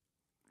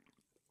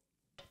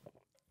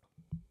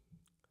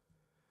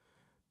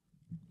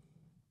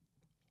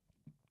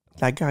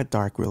 That got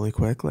dark really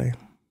quickly.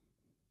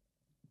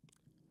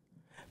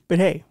 But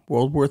hey,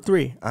 World War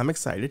III, I'm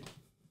excited.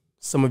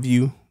 Some of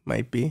you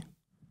might be.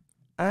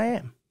 I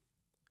am.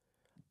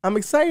 I'm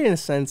excited in a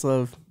sense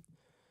of,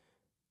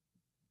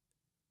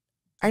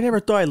 I never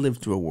thought I'd live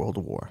through a world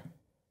war.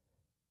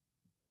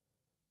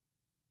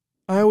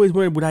 I always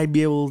wondered, would I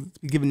be able to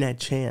be given that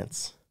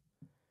chance?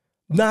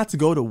 Not to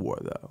go to war,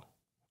 though.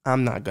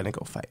 I'm not going to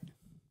go fight.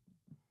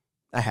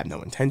 I have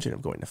no intention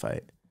of going to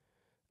fight.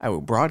 I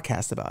will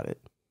broadcast about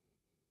it.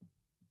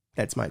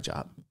 That's my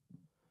job.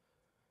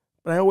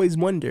 But I always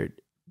wondered,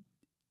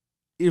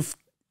 if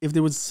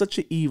there was such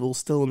an evil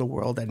still in the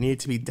world that needed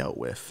to be dealt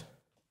with,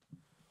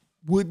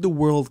 would the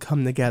world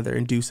come together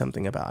and do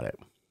something about it?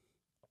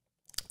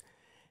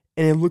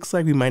 And it looks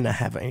like we might not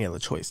have any other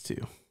choice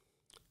to.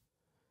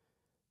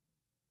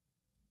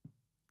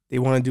 They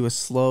want to do a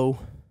slow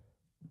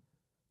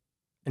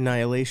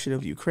annihilation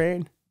of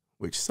Ukraine,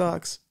 which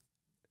sucks.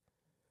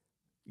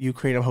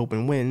 Ukraine, I'm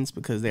hoping, wins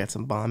because they got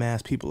some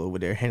bomb-ass people over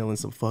there handling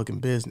some fucking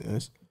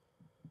business.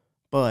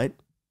 But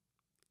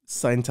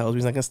Satan tells me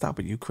he's not going to stop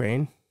at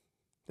Ukraine.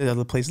 There's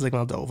other places like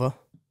Moldova,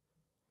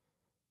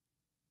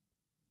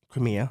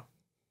 Crimea.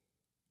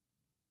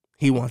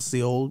 He wants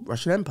the old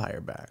Russian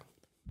Empire back.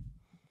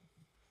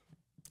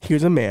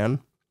 Here's a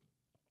man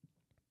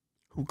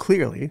who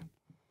clearly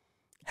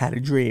had a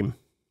dream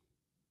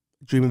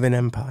of an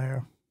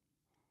empire.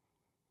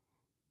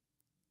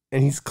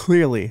 And he's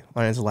clearly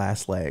on his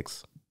last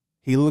legs.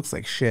 He looks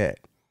like shit.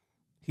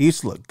 He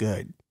used to look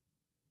good.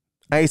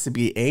 I used to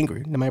be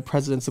angry that my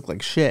presidents look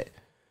like shit.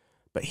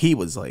 But he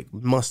was like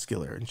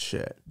muscular and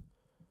shit.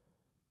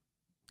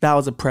 That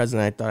was a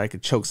president I thought I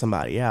could choke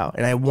somebody out.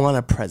 And I want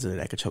a president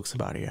that could choke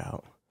somebody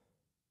out.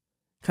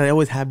 Because I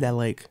always have that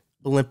like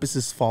Olympus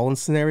Has Fallen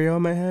scenario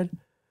in my head.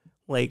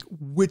 Like,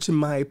 which of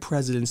my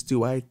presidents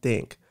do I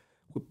think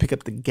would pick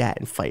up the gat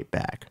and fight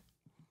back?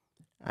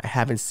 I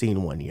haven't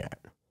seen one yet.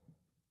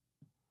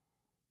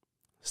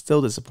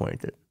 Still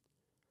disappointed.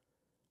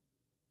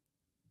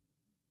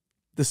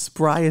 The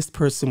spryest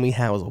person we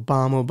had was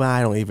Obama, but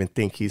I don't even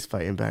think he's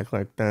fighting back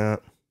like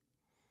that.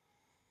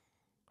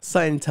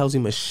 Something tells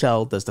me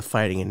Michelle does the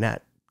fighting in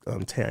that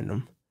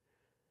tandem.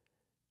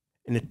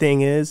 And the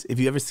thing is, if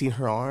you ever seen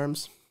her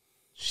arms,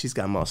 she's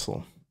got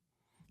muscle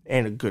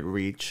and a good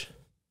reach.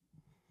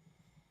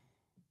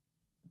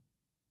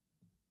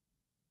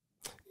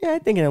 Yeah, I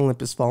think in an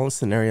Olympus Fallen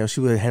scenario, she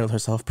would have handled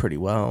herself pretty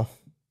well.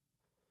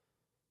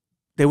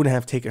 They wouldn't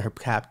have taken her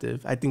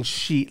captive. I think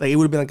it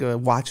would have been like a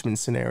Watchmen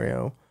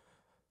scenario.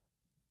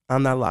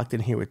 I'm not locked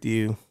in here with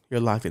you. You're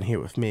locked in here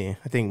with me.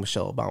 I think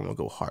Michelle Obama would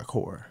go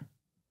hardcore.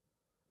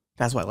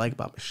 That's what I like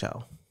about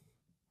Michelle.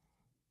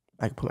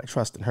 I can put my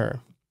trust in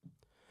her.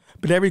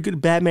 But every good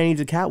Batman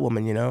needs a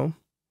Catwoman, you know?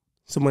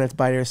 Someone that's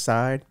by their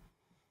side.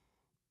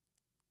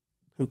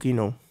 Who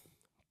can,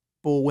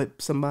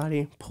 bullwhip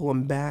somebody, pull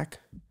him back,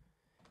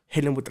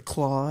 hit him with the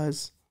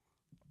claws.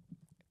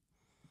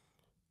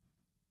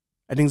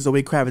 I think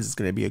Zoe Kravitz is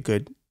going to be a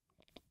good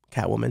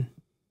Catwoman.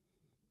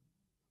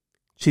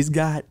 She's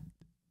got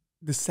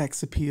the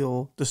sex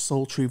appeal, the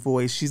sultry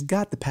voice. She's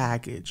got the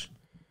package.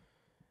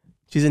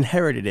 She's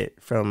inherited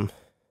it from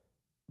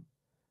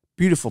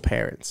beautiful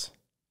parents.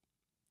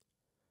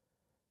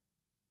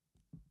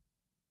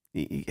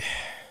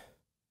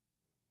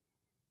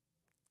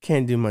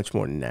 Can't do much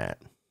more than that.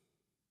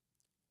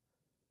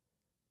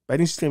 But I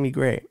think she's going to be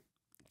great.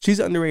 She's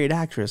an underrated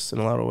actress in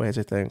a lot of ways,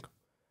 I think.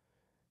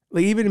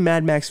 Like, even in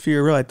Mad Max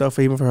Fury Road, I thought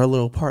even for her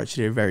little part,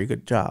 she did a very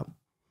good job.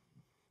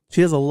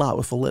 She does a lot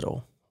with a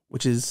little,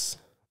 which is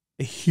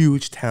a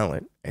huge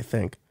talent, I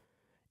think.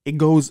 It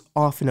goes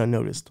often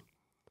unnoticed.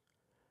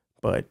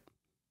 But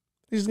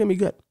this is going to be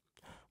good.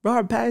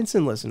 Robert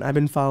Pattinson, listen, I've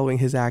been following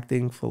his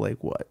acting for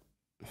like what?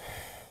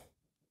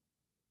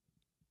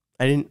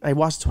 I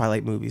watched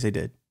Twilight movies, I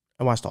did.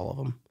 I watched all of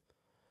them.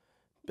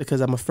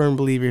 Because I'm a firm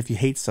believer if you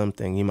hate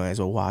something, you might as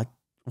well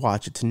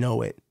watch it to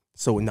know it.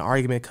 So when the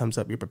argument comes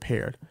up, you're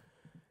prepared.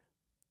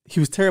 He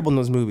was terrible in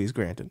those movies,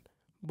 granted.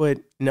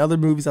 But in other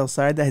movies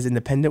outside that, his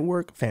independent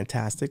work,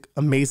 fantastic.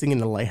 Amazing in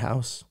The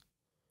Lighthouse.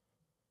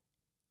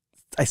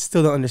 I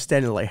still don't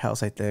understand The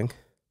Lighthouse, I think.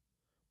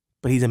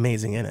 But he's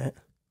amazing in it.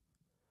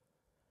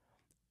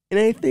 And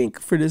I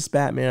think for this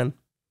Batman's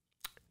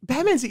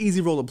an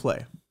easy role to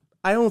play.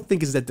 I don't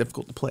think it's that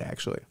difficult to play,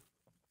 actually.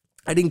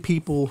 I think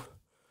people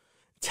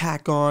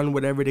tack on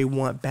whatever they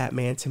want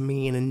Batman to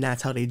mean, and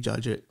that's how they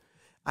judge it.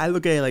 I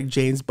look at it like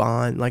James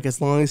Bond. Like,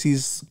 as long as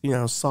he's,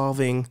 as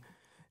long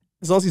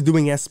as he's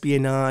doing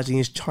espionage and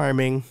he's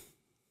charming,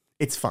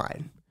 it's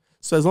fine.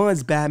 So as long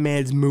as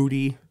Batman's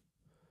moody,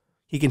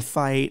 he can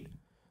fight,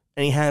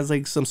 and he has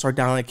like some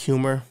sardonic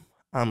humor,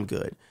 I'm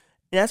good.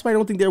 And that's why I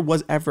don't think there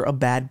was ever a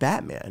bad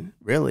Batman,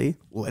 really.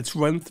 Let's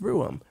run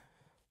through them.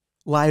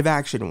 Live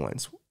action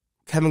ones.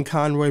 Kevin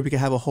Conroy, we could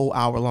have a whole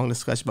hour-long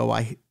discussion about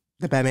why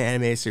the Batman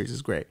animated series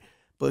is great.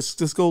 But let's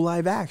just go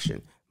live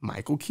action.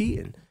 Michael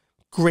Keaton.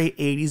 Great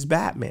 80s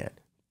Batman.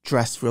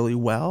 Dressed really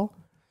well.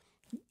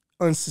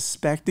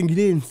 Unsuspecting. You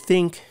didn't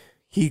think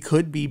he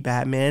could be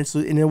Batman. So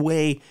in a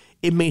way,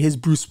 it made his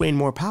Bruce Wayne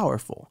more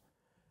powerful.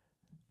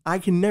 I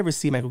can never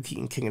see Michael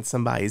Keaton kicking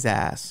somebody's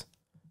ass.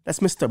 That's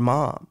Mr.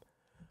 Mom.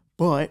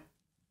 But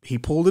he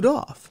pulled it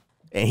off.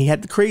 And he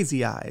had the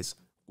crazy eyes.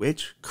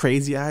 Which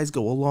crazy eyes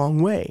go a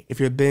long way. If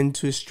you've been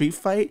to a street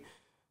fight,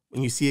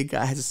 when you see a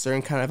guy has a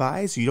certain kind of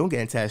eyes, you don't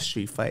get into that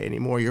street fight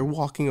anymore. You're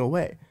walking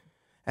away.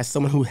 As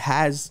someone who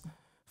has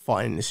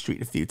fought in the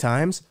street a few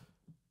times,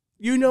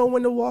 you know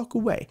when to walk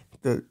away.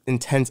 The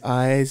intense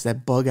eyes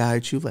that bug out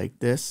at you like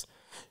this.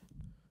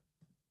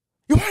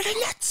 You want to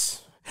get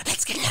nuts?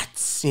 Let's get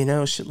nuts.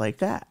 Shit like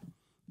that.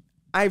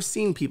 I've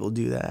seen people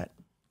do that.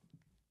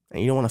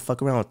 And you don't want to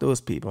fuck around with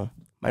those people.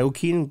 Michael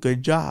Keaton,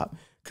 good job.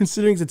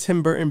 Considering it's a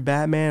Tim Burton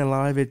Batman, a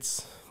lot of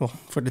it's,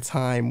 for the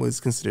time, was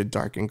considered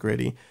dark and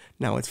gritty.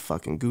 Now it's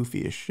fucking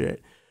goofy as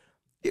shit.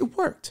 It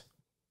worked.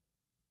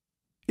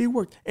 It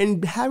worked.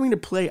 And having to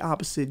play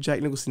opposite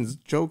Jack Nicholson's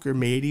Joker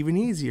made it even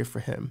easier for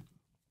him.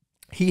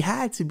 He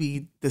had to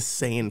be the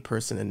sane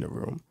person in the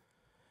room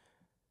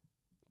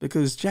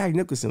because Jack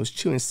Nicholson was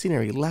chewing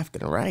scenery left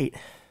and right.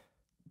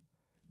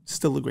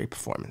 Still a great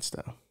performance,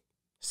 though.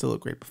 Still a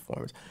great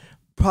performance.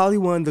 Probably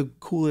one of the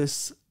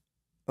coolest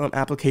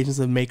applications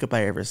of makeup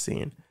I ever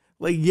seen.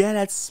 Like, yeah,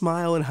 that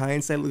smile in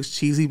hindsight looks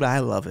cheesy, but I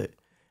love it.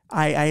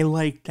 I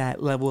like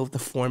that level of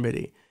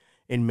deformity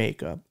in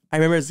makeup. I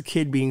remember as a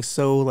kid being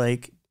so,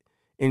 like,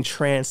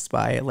 entranced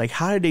by it. Like,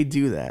 how did they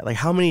do that? Like,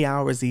 how many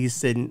hours did he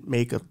sit in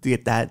makeup to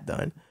get that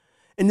done?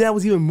 And that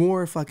was even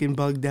more fucking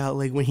bugged out,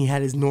 like, when he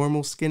had his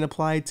normal skin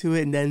applied to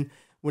it, and then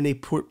when they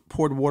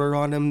poured water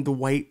on him, the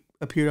white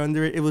appeared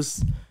under it.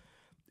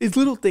 It's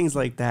little things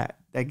like that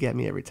that get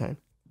me every time.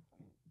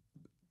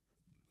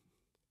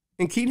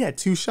 And Keaton had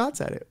 2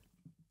 shots at it.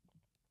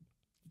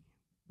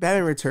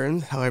 Batman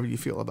Returns, however you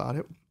feel about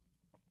it,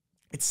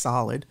 it's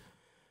solid.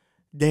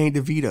 Danny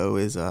DeVito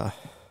is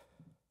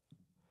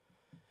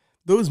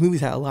those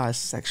movies had a lot of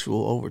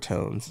sexual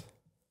overtones,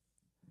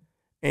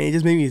 and it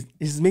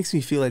just makes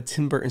me feel like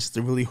Tim Burton's just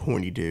a really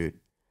horny dude.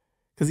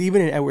 Because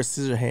even in Edward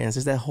Scissorhands,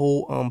 there's that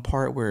whole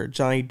part where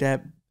Johnny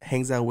Depp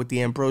hangs out with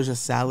the Ambrosia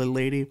salad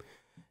lady,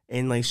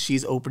 and like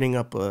she's opening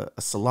up a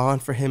salon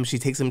for him. She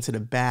takes him to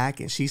the back,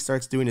 and she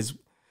starts doing his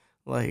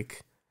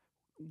like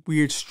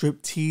weird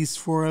strip tease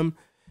for him.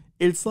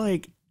 It's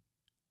like,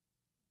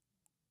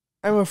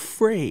 I'm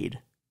afraid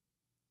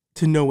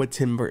to know what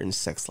Tim Burton's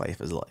sex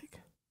life is like.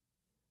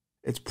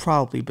 It's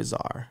probably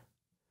bizarre.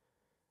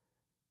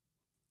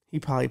 He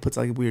probably puts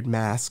like a weird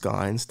mask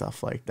on and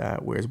stuff like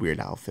that, wears weird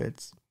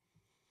outfits.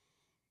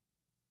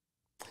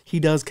 He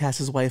does cast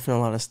his wife in a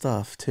lot of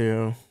stuff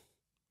too.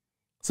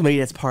 So maybe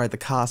that's part of the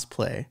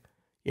cosplay.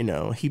 You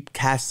know, he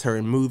casts her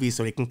in movies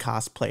so he can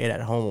cosplay it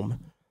at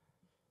home.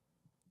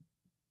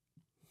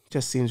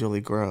 Just seems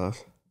really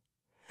gross.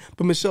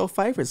 But Michelle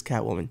Pfeiffer's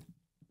Catwoman,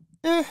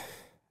 I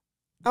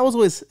was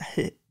always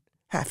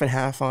half and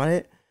half on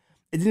it.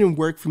 It didn't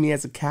work for me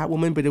as a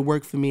Catwoman, but it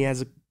worked for me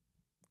as a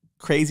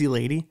crazy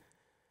lady,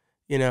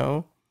 you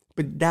know?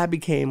 But that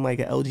became like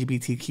an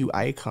LGBTQ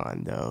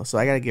icon, though. So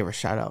I got to give her a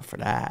shout out for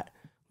that.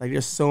 Like,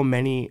 there's so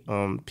many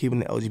people in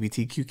the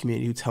LGBTQ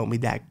community who tell me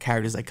that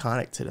character's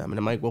iconic to them. And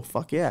I'm like, well,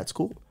 fuck yeah, it's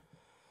cool.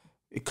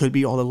 It could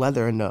be all the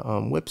leather and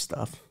the whip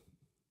stuff.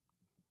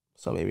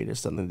 So maybe there's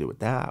something to do with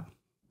that.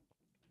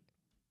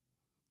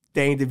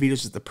 Danny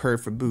DeVito's just the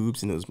perv for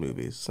boobs in those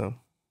movies. So,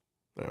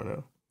 I don't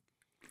know.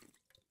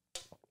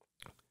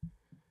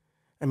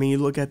 I mean, you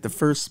look at the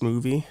first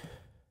movie,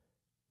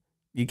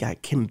 you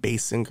got Kim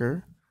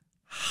Basinger,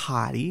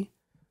 hottie.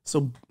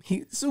 So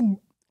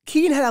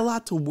Keaton had a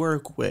lot to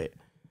work with,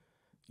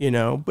 you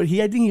know, but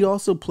I think he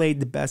also played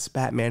the best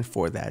Batman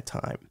for that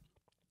time.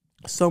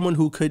 Someone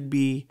who could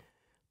be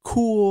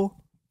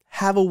cool,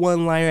 have a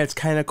one-liner that's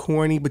kind of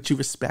corny, but you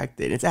respect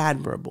it. It's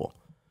admirable.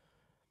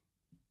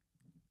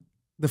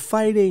 The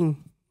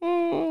fighting,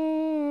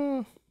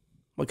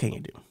 what can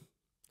you do?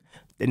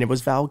 Then there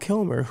was Val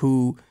Kilmer,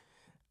 who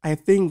I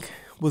think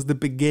was the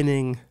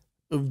beginning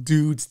of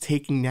dudes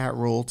taking that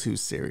role too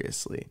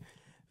seriously.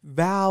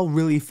 Val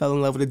really fell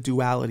in love with the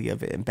duality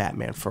of it in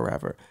Batman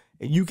Forever.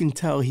 And you can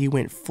tell he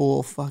went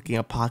full fucking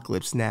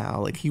Apocalypse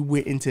Now. Like, he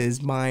went into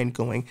his mind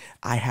going,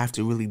 I have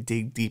to really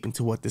dig deep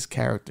into what this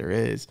character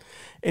is.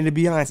 And to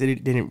be honest,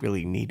 it didn't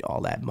really need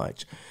all that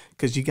much.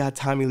 Because you got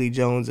Tommy Lee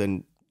Jones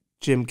and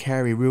Jim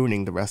Carrey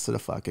ruining the rest of the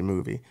fucking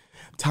movie.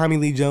 Tommy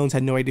Lee Jones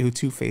had no idea who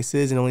Two-Face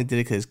is and only did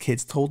it because his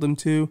kids told him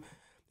to,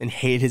 and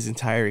hated his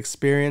entire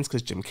experience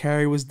because Jim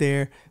Carrey was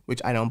there,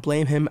 which I don't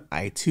blame him.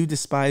 I too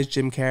despise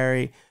Jim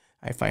Carrey.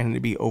 I find him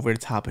to be over the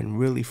top and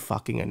really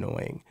fucking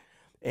annoying.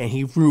 And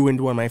he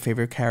ruined one of my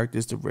favorite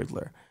characters, the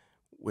Riddler,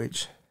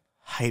 which,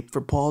 hype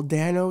for Paul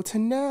Dano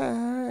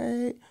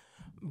tonight.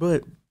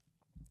 But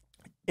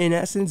in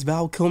essence,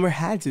 Val Kilmer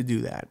had to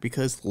do that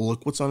because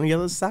look what's on the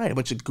other side, a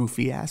bunch of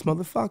goofy ass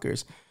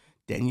motherfuckers.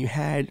 Then you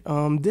had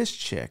this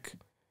chick.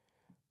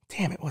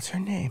 Damn it, what's her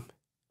name?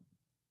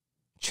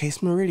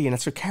 Chase Meridian,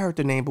 that's her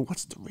character name, but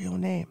what's the real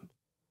name?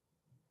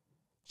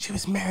 She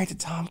was married to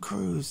Tom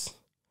Cruise.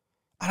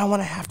 I don't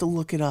want to have to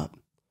look it up.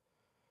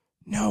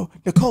 No,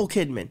 Nicole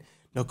Kidman.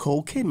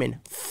 Nicole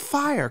Kidman,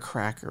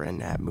 firecracker in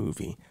that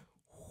movie.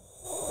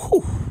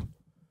 Whew.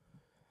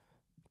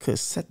 Could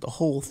set the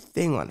whole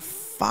thing on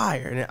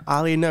fire. And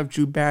oddly enough,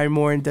 Drew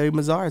Barrymore and Debbie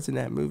Mazar's in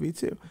that movie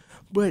too.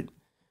 But,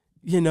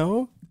 you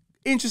know,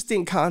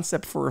 interesting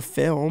concept for a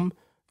film,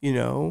 you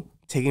know,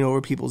 taking over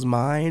people's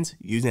minds,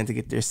 using it to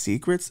get their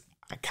secrets.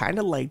 I kind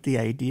of like the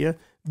idea.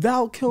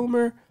 Val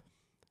Kilmer,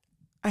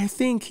 I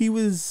think he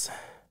was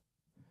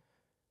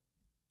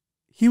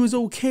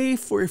okay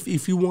for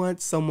if you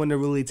want someone to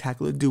really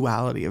tackle the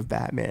duality of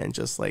Batman,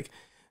 just like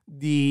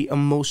the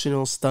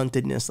emotional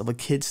stuntedness of a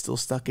kid still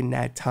stuck in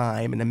that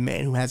time and a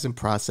man who hasn't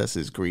processed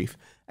his grief.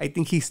 I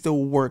think he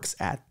still works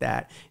at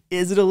that.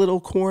 Is it a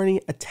little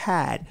corny? A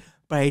tad.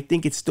 But I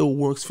think it still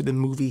works for the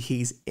movie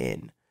he's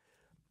in.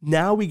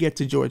 Now we get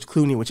to George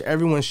Clooney, which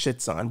everyone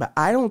shits on, but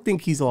I don't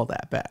think he's all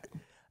that bad.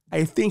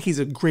 I think he's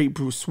a great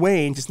Bruce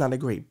Wayne, just not a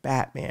great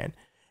Batman.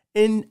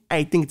 And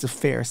I think it's a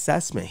fair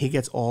assessment. He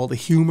gets all the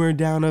humor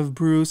down of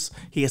Bruce.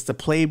 He gets the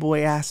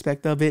playboy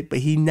aspect of it, but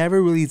he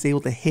never really is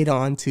able to hit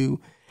on to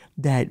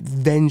that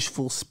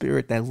vengeful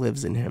spirit that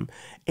lives in him.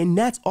 And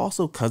that's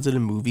also because of the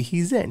movie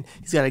he's in.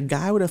 He's got a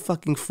guy with a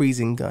fucking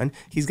freezing gun.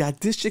 He's got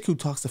this chick who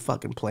talks to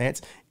fucking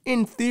plants.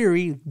 In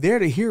theory, they're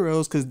the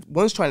heroes because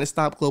one's trying to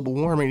stop global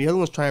warming, the other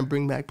one's trying to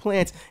bring back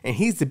plants, and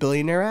he's the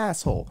billionaire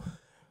asshole.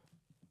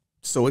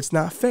 So it's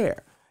not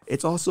fair.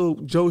 It's also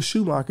Joe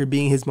Schumacher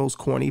being his most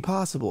corny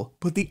possible.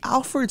 But the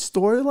Alfred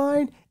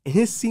storyline and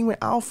his scene with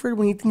Alfred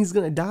when he thinks he's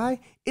going to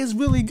die is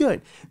really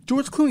good.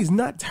 George Clooney's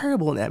not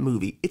terrible in that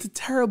movie. It's a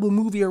terrible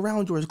movie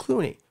around George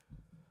Clooney.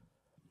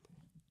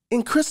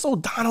 And Chris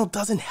O'Donnell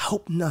doesn't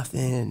help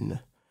nothing.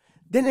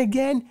 Then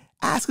again,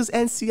 ask his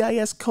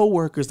NCIS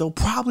co-workers. They'll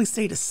probably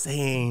say the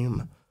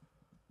same.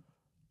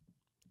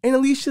 And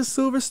Alicia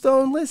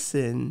Silverstone,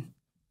 listen,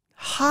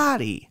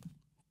 hottie.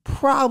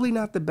 Probably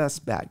not the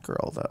best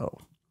Batgirl, though.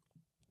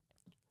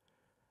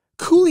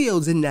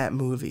 Coolio's in that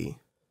movie.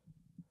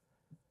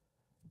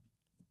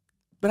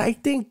 But I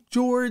think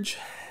George,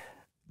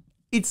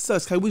 it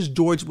sucks. I wish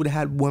George would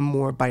have had one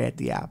more bite at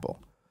the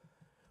apple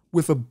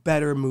with a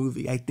better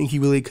movie. I think he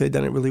really could have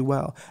done it really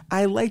well.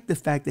 I like the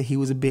fact that he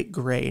was a bit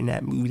gray in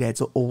that movie.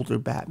 That's an older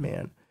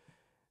Batman.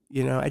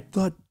 You know, I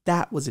thought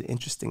that was an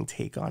interesting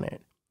take on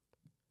it.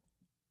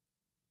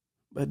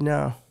 But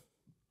no,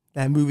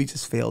 that movie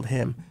just failed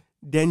him.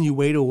 Then you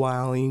wait a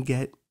while and you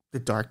get the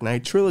Dark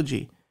Knight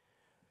trilogy.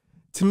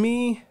 To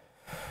me,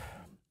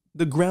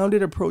 the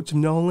grounded approach of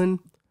Nolan,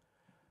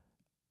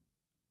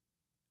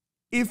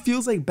 it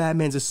feels like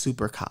Batman's a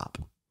super cop.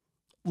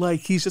 Like,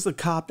 he's just a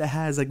cop that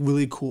has, like,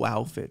 really cool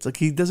outfits. Like,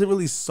 he doesn't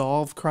really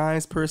solve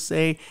crimes, per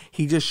se.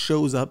 He just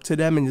shows up to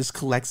them and just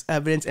collects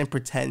evidence and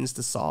pretends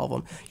to solve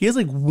them. He has,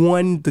 like,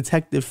 one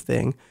detective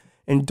thing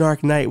in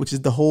Dark Knight, which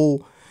is the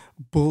whole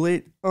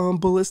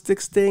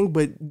ballistics thing,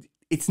 but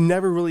it's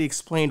never really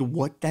explained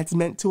what that's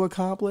meant to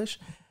accomplish.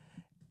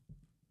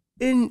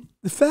 And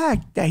the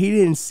fact that he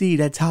didn't see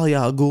that Talia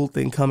al Ghul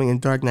thing coming in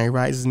Dark Knight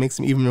Rises makes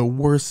him even a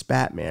worse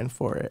Batman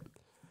for it.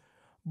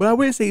 But I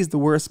wouldn't say he's the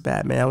worst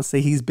Batman. I would say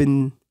he's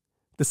been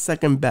the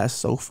second best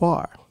so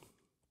far.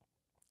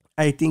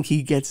 I think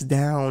he gets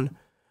down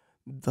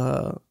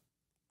the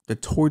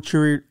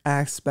torture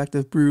aspect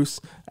of Bruce.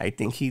 I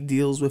think he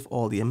deals with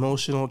all the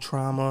emotional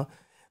trauma,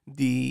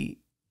 the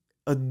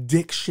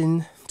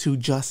addiction to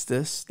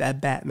justice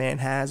that Batman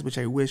has, which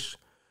I wish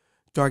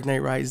Dark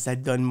Knight Rises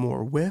had done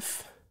more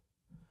with.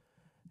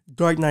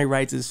 Dark Knight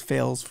Rises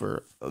fails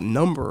for a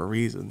number of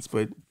reasons,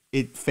 but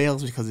it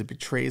fails because it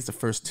betrays the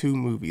first two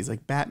movies.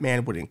 Like,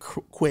 Batman wouldn't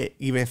quit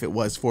even if it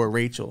was for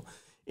Rachel.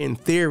 In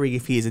theory,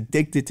 if he is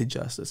addicted to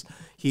justice,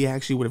 he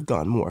actually would have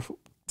gone more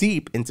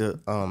deep into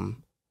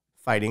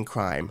fighting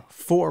crime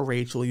for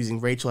Rachel,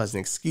 using Rachel as an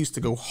excuse to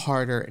go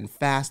harder and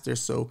faster.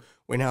 So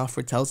when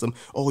Alfred tells him,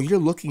 oh, you're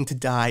looking to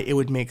die, it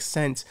would make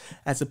sense,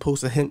 as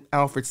opposed to him,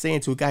 Alfred,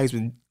 saying to a guy who's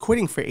been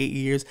quitting for 8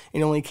 years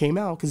and only came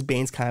out because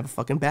Bane's kind of a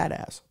fucking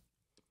badass.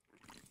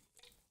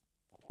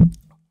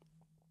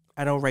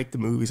 I don't write the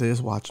movies, I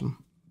just watch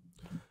them.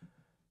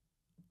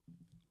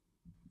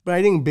 But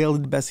I think Bale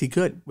did the best he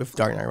could with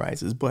Dark Knight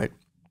Rises. But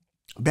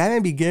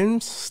Batman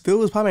Begins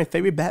still is probably my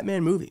favorite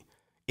Batman movie.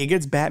 It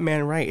gets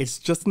Batman right. It's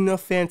just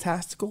enough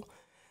fantastical,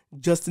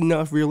 just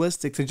enough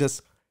realistic to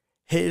just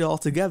hit it all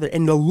together.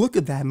 And the look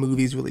of that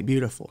movie is really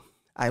beautiful.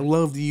 I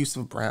love the use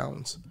of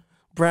browns.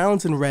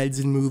 Browns and reds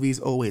in movies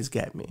always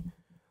get me.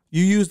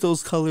 You use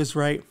those colors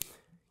right,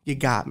 you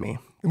got me.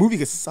 The movie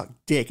could suck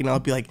dick, and I'll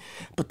be like,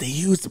 but they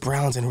used the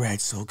browns and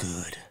reds so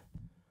good.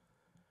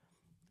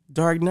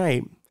 Dark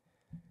Knight,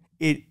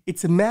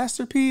 it's a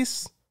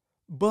masterpiece,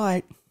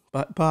 but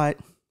I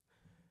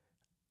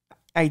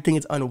think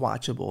it's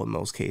unwatchable in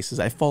most cases.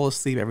 I fall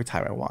asleep every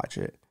time I watch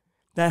it.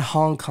 That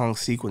Hong Kong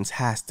sequence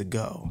has to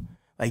go.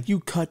 Like, you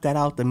cut that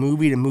out the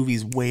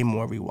movie's way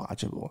more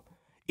rewatchable.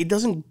 It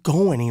doesn't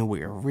go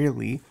anywhere,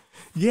 really.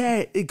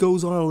 Yeah, it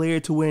goes on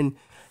later to when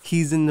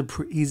he's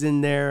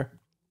in there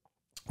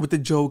with the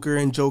Joker,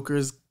 and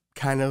Joker's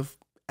kind of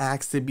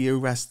asked to be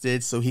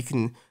arrested so he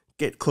can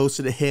get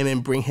closer to him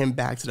and bring him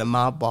back to the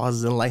mob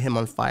bosses and light him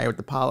on fire with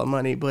the pile of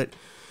money. But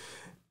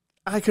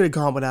I could have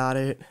gone without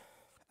it.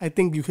 I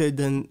think you could have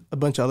done a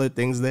bunch of other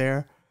things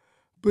there.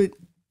 But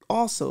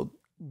also,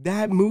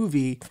 that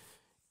movie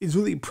is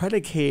really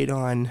predicated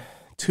on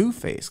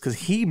Two-Face because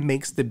he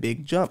makes the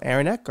big jump.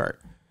 Aaron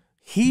Eckhart,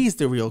 he's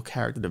the real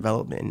character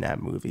development in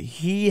that movie.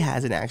 He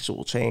has an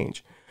actual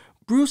change.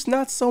 Bruce,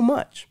 not so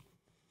much.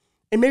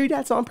 And maybe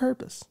that's on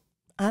purpose.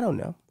 I don't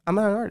know. I'm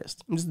not an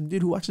artist. I'm just a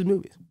dude who watches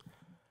movies.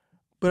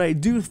 But I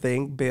do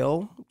think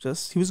Bale,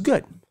 he was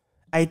good.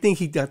 I think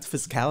he got the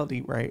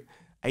physicality right.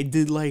 I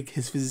did like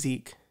his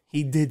physique.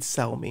 He did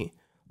sell me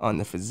on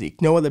the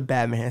physique. No other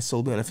Batman has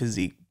sold me on a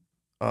physique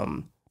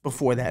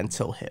before that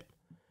until him.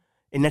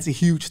 And that's a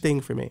huge thing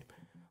for me.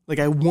 Like,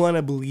 I want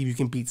to believe you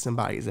can beat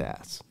somebody's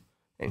ass.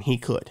 And he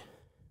could.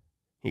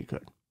 He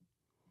could.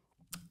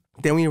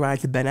 Then we arrive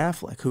to Ben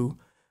Affleck, who,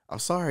 I'm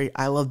sorry,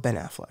 I love Ben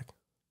Affleck.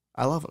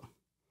 I love him.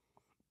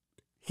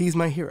 He's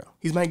my hero.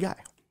 He's my guy.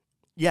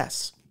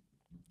 Yes,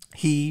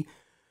 he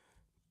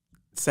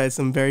said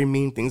some very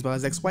mean things about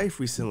his ex-wife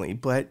recently,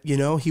 but, you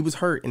know, he was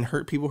hurt, and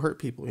hurt people,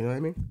 you know what I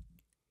mean?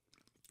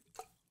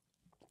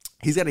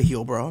 He's got to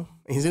heal, bro.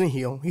 He's going to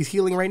heal. He's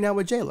healing right now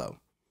with J-Lo,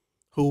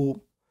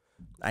 who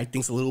I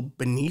think's a little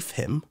beneath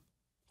him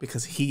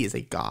because he is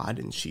a god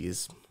and she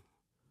is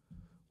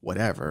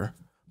whatever.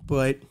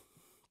 But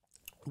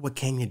what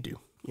can you do,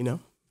 you know?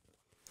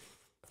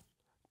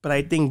 But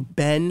I think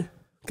Ben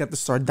got the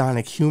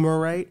sardonic humor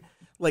right.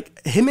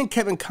 Like, him and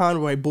Kevin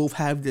Conroy both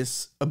have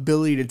this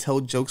ability to tell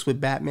jokes with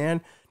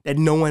Batman that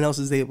no one else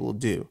is able to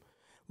do.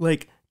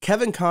 Like,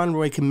 Kevin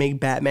Conroy can make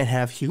Batman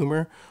have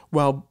humor,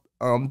 while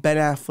Ben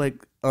Affleck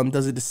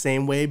does it the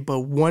same way, but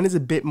one is a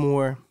bit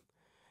more...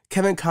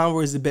 Kevin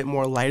Conroy is a bit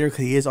more lighter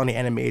because he is on the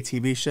animated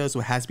TV show,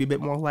 so it has to be a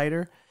bit more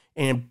lighter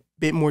and a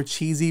bit more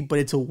cheesy, but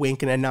it's a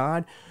wink and a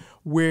nod,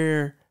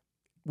 where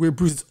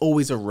Bruce is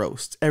always a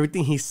roast.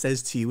 Everything he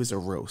says to you is a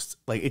roast.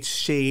 Like, it's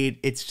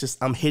shade. It's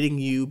just, I'm hitting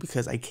you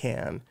because I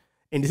can.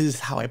 And this is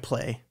how I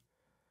play.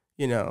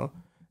 You know,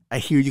 I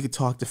hear you could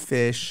talk to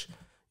fish.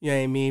 You know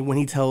what I mean? When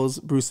he tells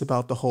Bruce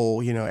about the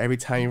whole, you know, every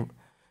time,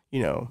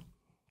 you know,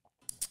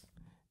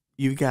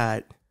 you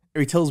got,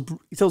 or he tells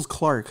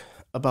Clark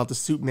about the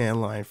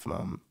Superman line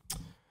from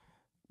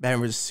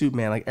Batman vs.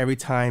 Superman. Like, every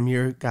time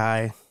your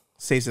guy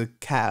saves a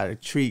cat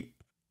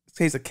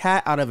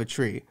out of a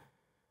tree,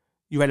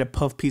 you write a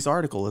puff piece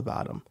article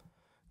about him,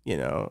 you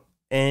know,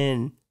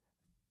 and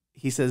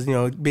he says, you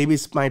know, maybe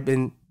it's my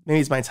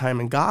time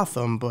in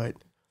Gotham, but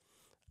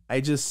I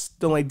just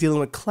don't like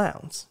dealing with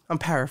clowns. I'm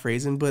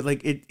paraphrasing, but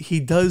like he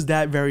does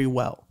that very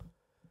well.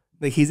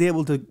 Like, he's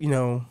able to, you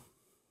know,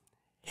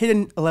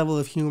 hit a level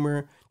of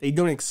humor that you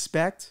don't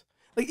expect.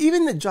 Like,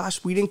 even the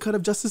Joss Whedon cut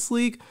of Justice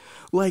League,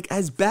 like,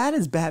 as bad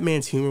as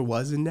Batman's humor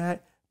was in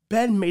that,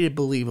 Ben made it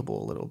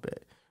believable a little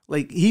bit.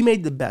 Like, he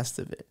made the best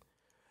of it.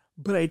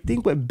 But I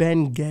think what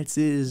Ben gets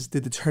is the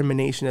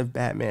determination of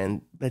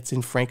Batman that's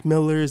in Frank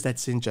Miller's,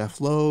 that's in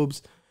Jeff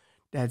Loeb's,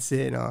 that's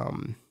in,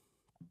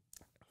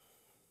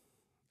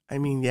 I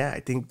mean, yeah, I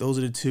think those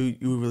are the two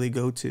you would really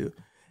go to.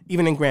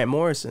 Even in Grant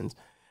Morrison's,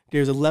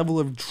 there's a level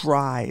of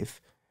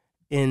drive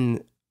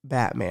in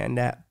Batman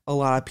that a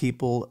lot of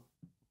people,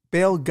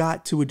 Bale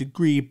got to a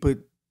degree, but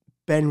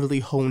Ben really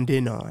honed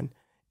in on.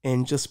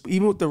 And just,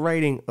 even with the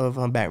writing of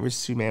Batman vs.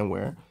 Superman,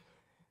 where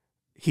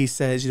he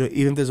says, you know,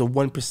 even if there's a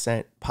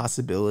 1%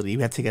 possibility, you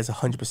have to take it as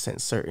 100%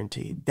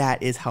 certainty.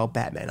 That is how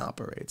Batman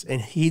operates.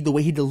 And the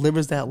way he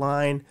delivers that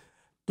line,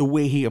 the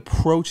way he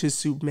approaches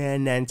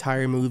Superman, that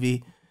entire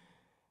movie,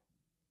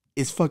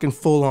 is fucking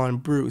full on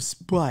Bruce.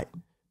 But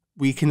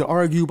we can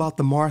argue about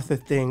the Martha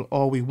thing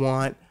all we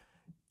want.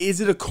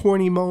 Is it a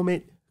corny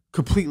moment?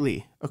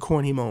 Completely a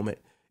corny moment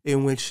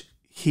in which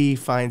he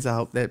finds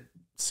out that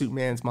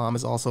Superman's mom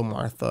is also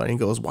Martha, and he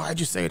goes, "Why'd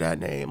you say that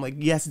name?" Like,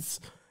 yes,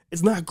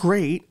 it's not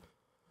great,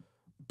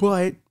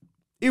 but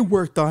it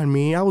worked on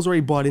me. I was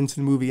already bought into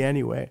the movie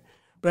anyway.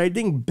 But I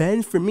think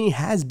Ben, for me,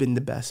 has been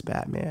the best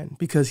Batman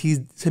because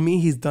to me,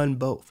 he's done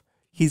both.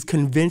 He's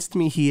convinced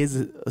me he is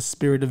a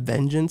spirit of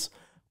vengeance,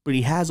 but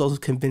he has also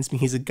convinced me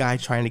he's a guy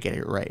trying to get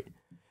it right.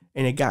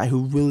 And a guy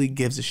who really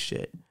gives a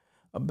shit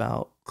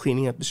about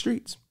cleaning up the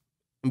streets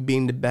and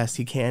being the best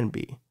he can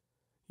be.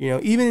 You know,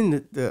 even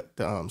in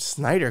the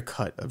Snyder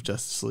cut of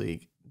Justice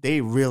League, they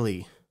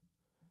really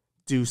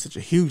do such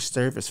a huge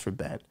service for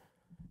Ben.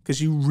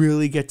 Because you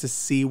really get to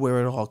see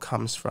where it all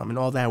comes from and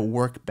all that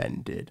work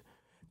Ben did.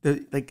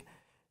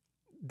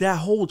 That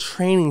whole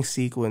training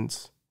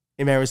sequence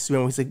in Batman vs.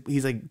 Superman,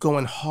 he's like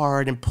going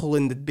hard and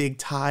pulling the big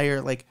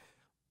tire. Like,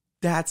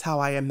 that's how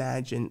I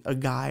imagine a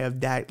guy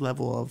of that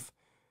level of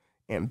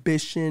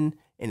ambition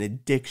and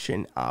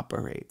addiction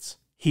operates.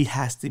 He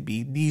has to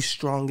be the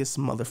strongest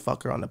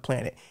motherfucker on the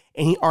planet.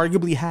 And he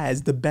arguably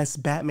has the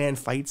best Batman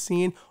fight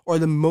scene, or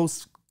the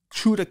most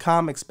true to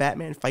comics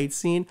Batman fight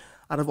scene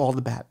out of all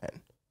the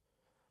Batman.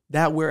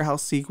 That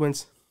warehouse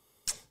sequence,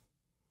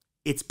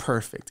 it's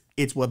perfect.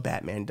 It's what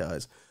Batman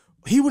does.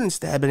 He wouldn't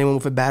stab anyone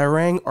with a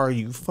batarang. Are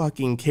you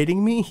fucking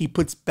kidding me? He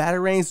puts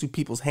batarangs through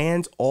people's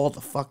hands all the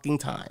fucking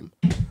time.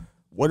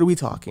 What are we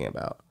talking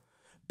about?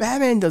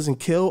 Batman doesn't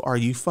kill. Are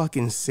you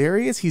fucking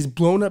serious? He's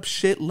blown up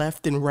shit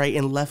left and right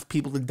and left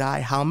people to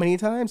die how many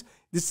times?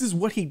 This is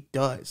what he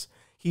does.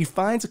 He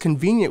finds a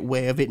convenient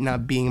way of it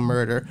not being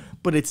murder,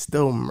 but it's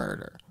still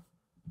murder.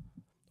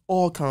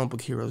 All comic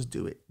book heroes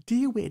do it.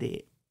 Deal with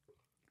it.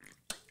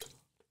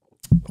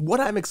 What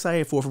I'm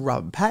excited for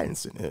Robert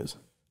Pattinson is,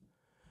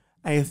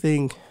 I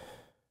think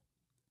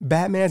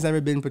Batman's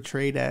never been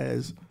portrayed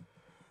as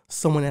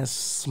someone as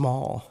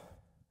small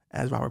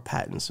as Robert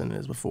Pattinson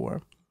is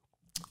before,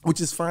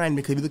 which is fine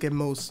because if you look at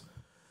most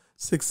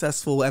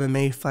successful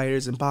MMA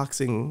fighters and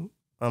boxing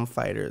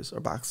fighters or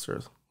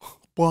boxers,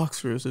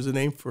 there's a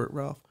name for it,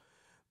 Ralph.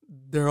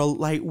 They're a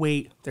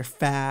lightweight, they're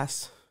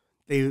fast,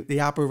 they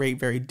operate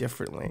very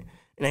differently.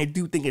 And I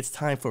do think it's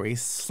time for a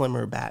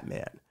slimmer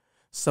Batman.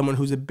 Someone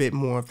who's a bit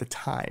more of the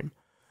time.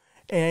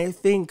 And I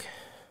think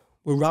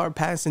what Robert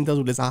Pattinson does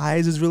with his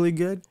eyes is really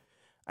good.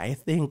 I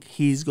think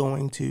he's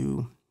going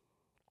to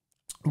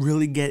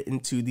really get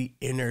into the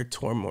inner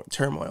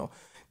turmoil.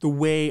 The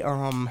way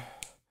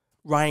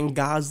Ryan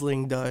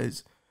Gosling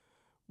does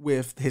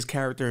with his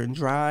character in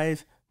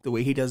Drive, the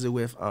way he does it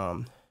with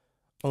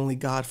Only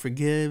God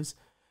Forgives,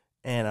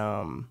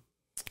 and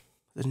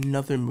there's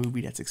another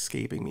movie that's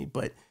escaping me,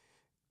 but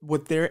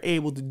what they're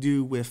able to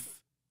do with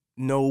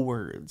no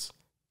words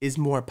is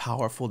more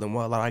powerful than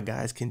what a lot of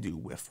guys can do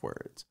with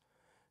words.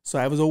 So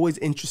I was always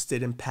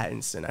interested in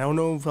Pattinson. I don't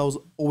know if I was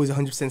always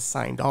 100%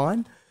 signed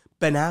on.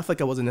 Ben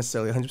Affleck, I wasn't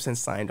necessarily 100%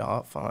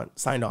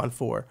 signed on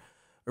for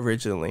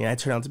originally, and I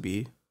turned out to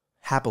be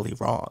happily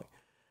wrong.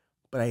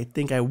 But I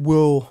think I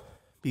will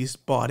be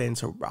bought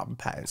into Robert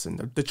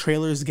Pattinson. The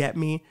trailers get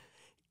me.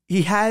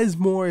 He has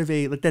more of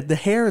a, like, that. The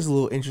hair is a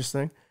little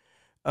interesting.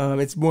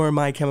 It's more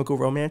My Chemical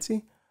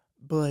Romance-y,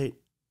 but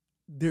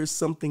there's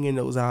something in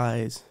those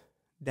eyes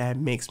that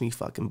makes me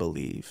fucking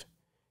believe.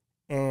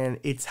 And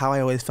it's how I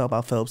always felt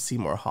about Philip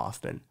Seymour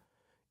Hoffman.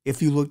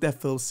 If you looked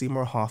at Philip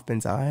Seymour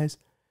Hoffman's eyes,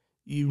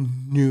 you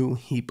knew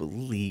he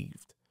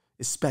believed,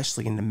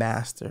 especially in The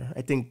Master.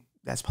 I think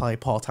that's probably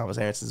Paul Thomas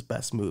Anderson's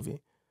best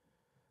movie.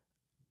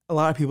 A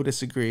lot of people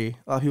disagree.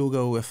 A lot of people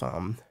go with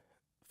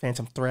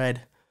Phantom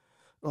Thread.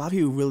 A lot of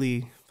people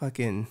really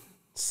fucking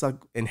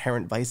suck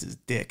Inherent Vice's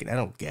dick, and I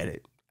don't get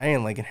it. I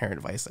didn't like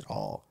Inherent Vice at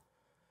all.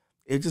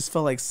 It just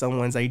felt like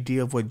someone's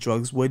idea of what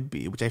drugs would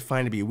be, which I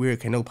find to be weird,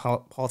 because I know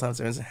Paul Thomas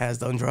Anderson has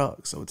done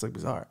drugs, so it's like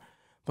bizarre.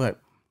 But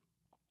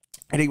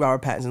I think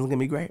Robert Pattinson's going to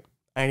be great.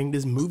 I think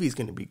this movie's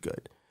going to be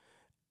good.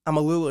 I'm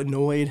a little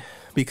annoyed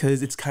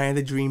because it's kind of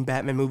the dream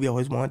Batman movie I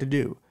always wanted to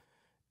do.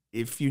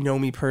 If you know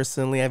me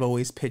personally, I've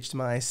always pitched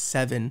my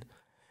 7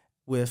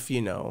 with,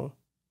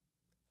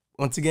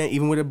 once again,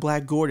 even with a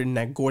Black Gordon,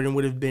 that Gordon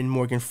would have been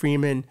Morgan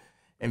Freeman,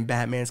 and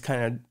Batman's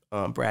kind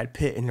of Brad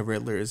Pitt, and the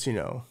Riddler is,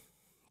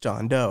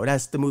 John Doe.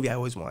 That's the movie I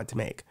always wanted to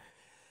make.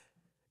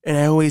 And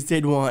I always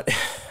did want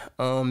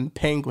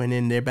Penguin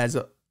in there as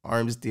an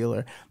arms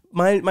dealer.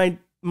 My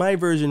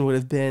version would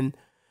have been,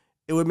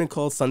 it would have been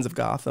called Sons of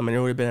Gotham, and it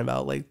would have been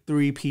about like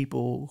 3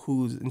 people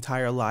whose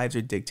entire lives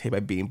are dictated by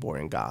being born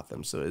in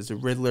Gotham. So there's a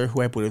Riddler,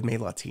 who I would have made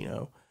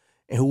Latino,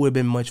 and who would have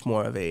been much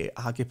more of a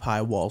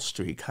Occupy Wall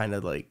Street kind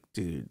of like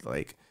dude.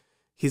 Like,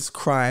 his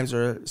crimes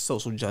are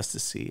social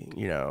justice-y,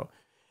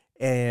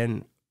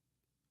 and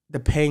the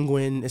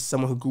Penguin is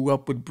someone who grew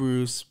up with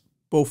Bruce,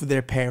 both of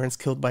their parents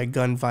killed by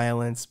gun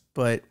violence,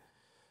 but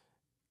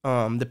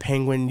the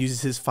Penguin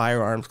uses his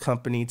firearms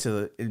company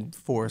to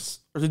enforce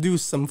or to do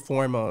some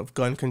form of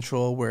gun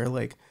control where,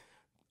 like,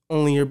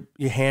 only your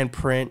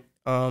handprint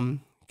can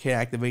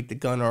activate the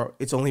gun, or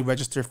it's only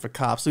registered for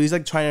cops. So he's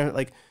like trying to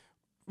like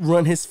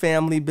run his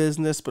family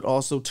business, but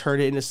also turn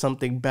it into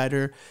something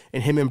better.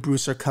 And him and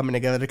Bruce are coming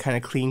together to kind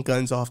of clean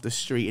guns off the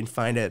street and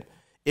find out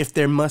if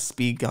there must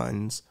be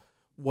guns,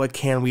 what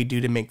can we do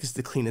to make this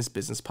the cleanest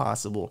business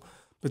possible?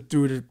 But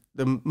through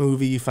the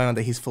movie, you find out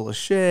that he's full of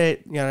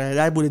shit.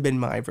 That would have been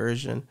my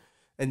version.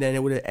 And then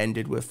it would have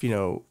ended with,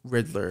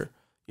 Riddler,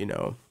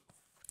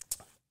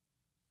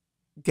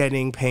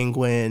 getting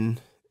Penguin,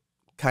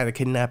 kind of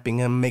kidnapping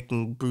him,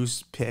 making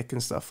Bruce pick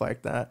and stuff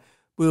like that.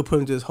 We would put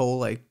into this whole,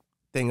 like,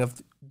 thing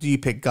of, do you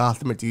pick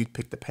Gotham or do you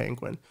pick the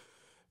Penguin?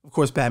 Of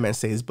course, Batman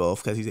says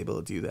both because he's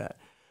able to do that.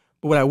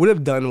 But what I would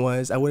have done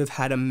was, I would have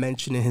had him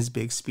mention in his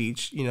big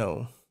speech,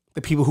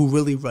 the people who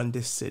really run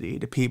this city,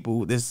 the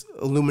people, this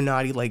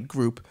Illuminati-like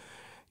group,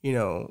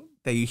 that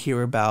you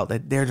hear about,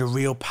 that they're the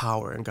real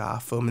power in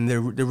Gotham, and they're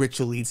the rich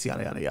elites,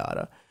 yada, yada,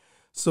 yada.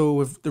 So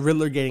with the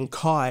Riddler getting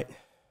caught,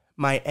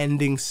 my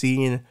ending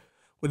scene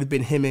would have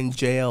been him in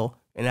jail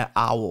and an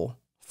owl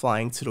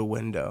flying to the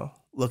window,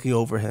 looking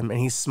over him, and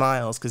he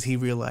smiles because he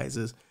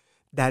realizes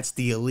that's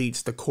the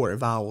elites, the court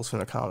of owls from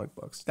the comic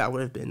books. That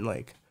would have been,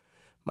 like,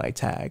 my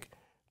tag.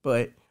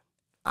 But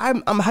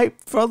I'm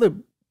hyped for other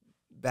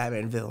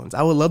Batman villains.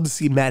 I would love to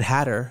see Mad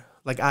Hatter.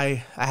 Like,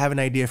 I have an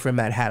idea for a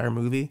Mad Hatter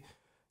movie.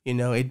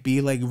 It'd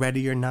be like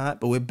Ready or Not,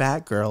 but with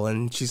Batgirl,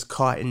 and she's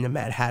caught in the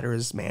Mad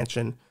Hatter's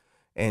mansion,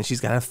 and she's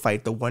got to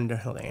fight the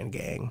Wonderland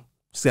gang.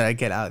 She's got to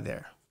get out of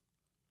there.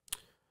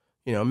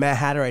 Mad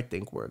Hatter, I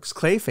think, works.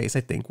 Clayface,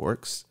 I think,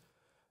 works.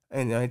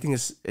 And I think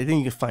you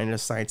can find a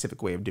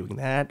scientific way of doing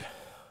that.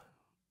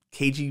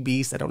 KG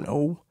Beast, I don't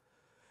know.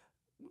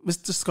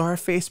 Mr.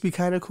 Scarface would be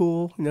kind of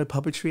cool,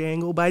 puppetry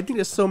angle. But I think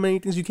there's so many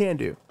things you can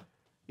do.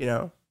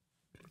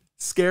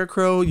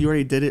 Scarecrow, you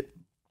already did it.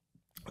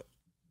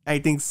 I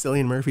think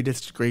Cillian Murphy did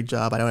such a great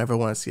job. I don't ever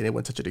want to see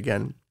anyone touch it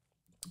again.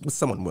 But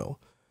someone will.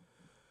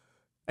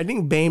 I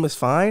think Bane was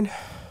fine.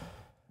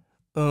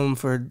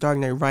 For Dark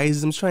Knight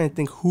Rises, I'm trying to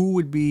think who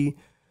would be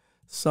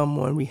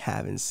someone we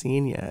haven't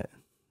seen yet.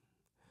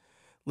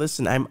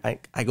 Listen,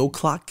 I go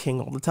Clock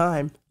King all the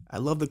time. I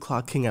love the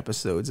Clock King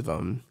episodes of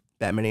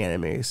Batman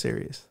animated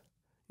series.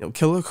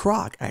 Killer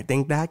Croc, I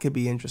think that could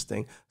be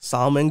interesting.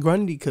 Solomon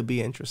Grundy could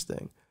be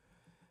interesting.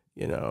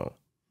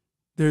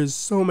 There's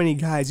so many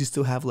guys you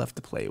still have left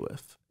to play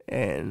with.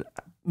 And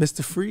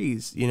Mr.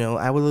 Freeze,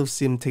 I would love to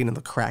see him taking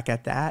another crack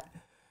at that.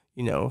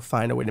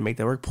 Find a way to make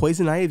that work.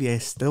 Poison Ivy, I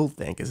still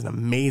think, is an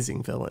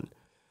amazing villain.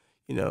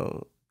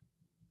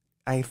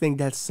 I think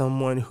that's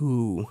someone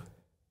who,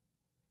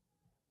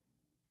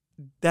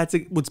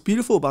 what's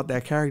beautiful about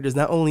that character is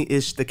not only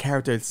is the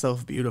character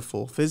itself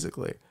beautiful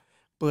physically,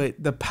 but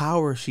the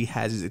power she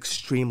has is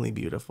extremely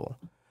beautiful.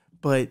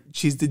 But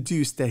she's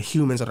deduced that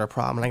humans are her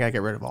problem, and I gotta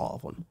get rid of all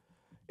of them.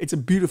 It's a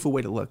beautiful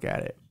way to look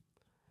at it.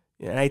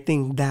 And I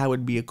think that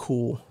would be a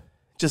cool,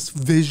 just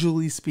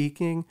visually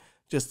speaking,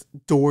 just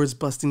doors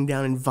busting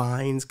down and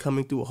vines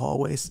coming through a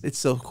hallway. It's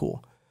so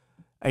cool.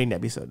 I think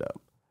that'd be so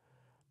dope.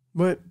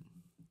 But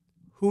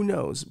who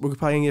knows? We're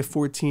probably gonna get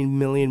 14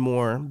 million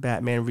more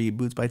Batman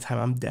reboots by the time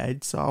I'm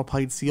dead, so I'll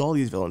probably see all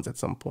these villains at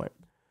some point.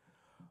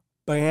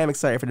 But I am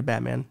excited for the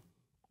Batman.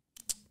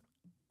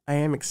 I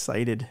am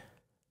excited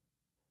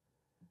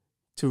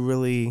to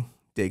really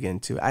dig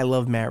into. I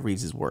love Matt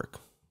Reeves' work.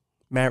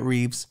 Matt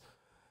Reeves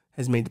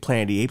has made the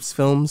Planet of the Apes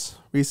films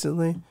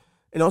recently,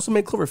 and also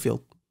made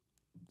Cloverfield.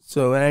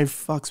 So, and I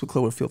fucks with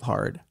Cloverfield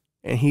hard.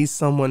 And he's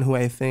someone who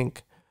I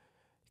think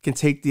can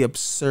take the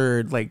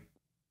absurd, like,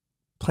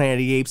 Planet of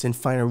the Apes and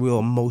find a real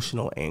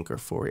emotional anchor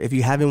for it. If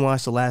you haven't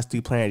watched the last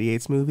 2 Planet of the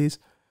Apes movies,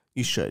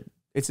 you should.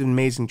 It's an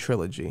amazing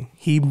trilogy.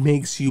 He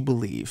makes you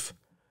believe.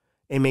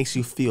 It makes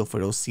you feel for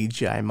those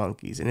CGI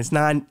monkeys. And it's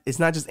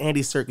not just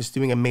Andy Serkis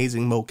doing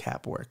amazing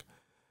mocap work.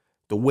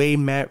 The way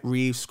Matt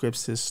Reeves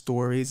scripts his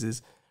stories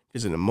is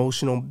there's an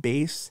emotional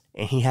base,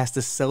 and he has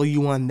to sell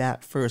you on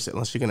that first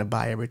unless you're going to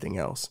buy everything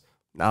else.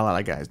 Not a lot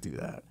of guys do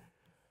that.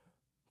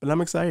 But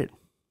I'm excited.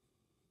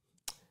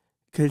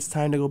 Because it's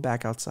time to go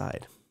back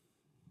outside.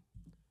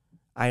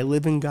 I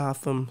live in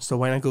Gotham, so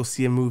why not go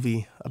see a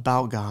movie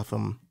about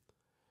Gotham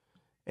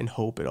and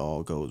hope it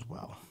all goes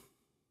well.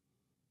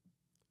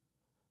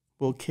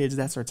 Well, kids,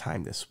 that's our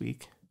time this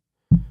week.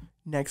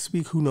 Next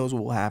week, who knows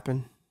what will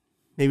happen?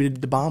 Maybe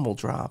the bomb will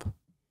drop.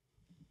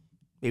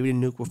 Maybe the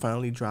nuke will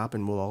finally drop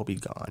and we'll all be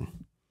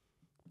gone.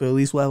 But at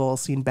least we'll have all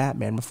seen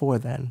Batman before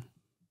then.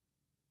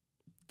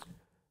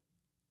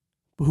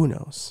 But who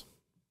knows?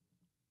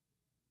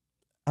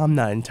 I'm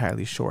not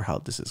entirely sure how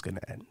this is going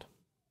to end.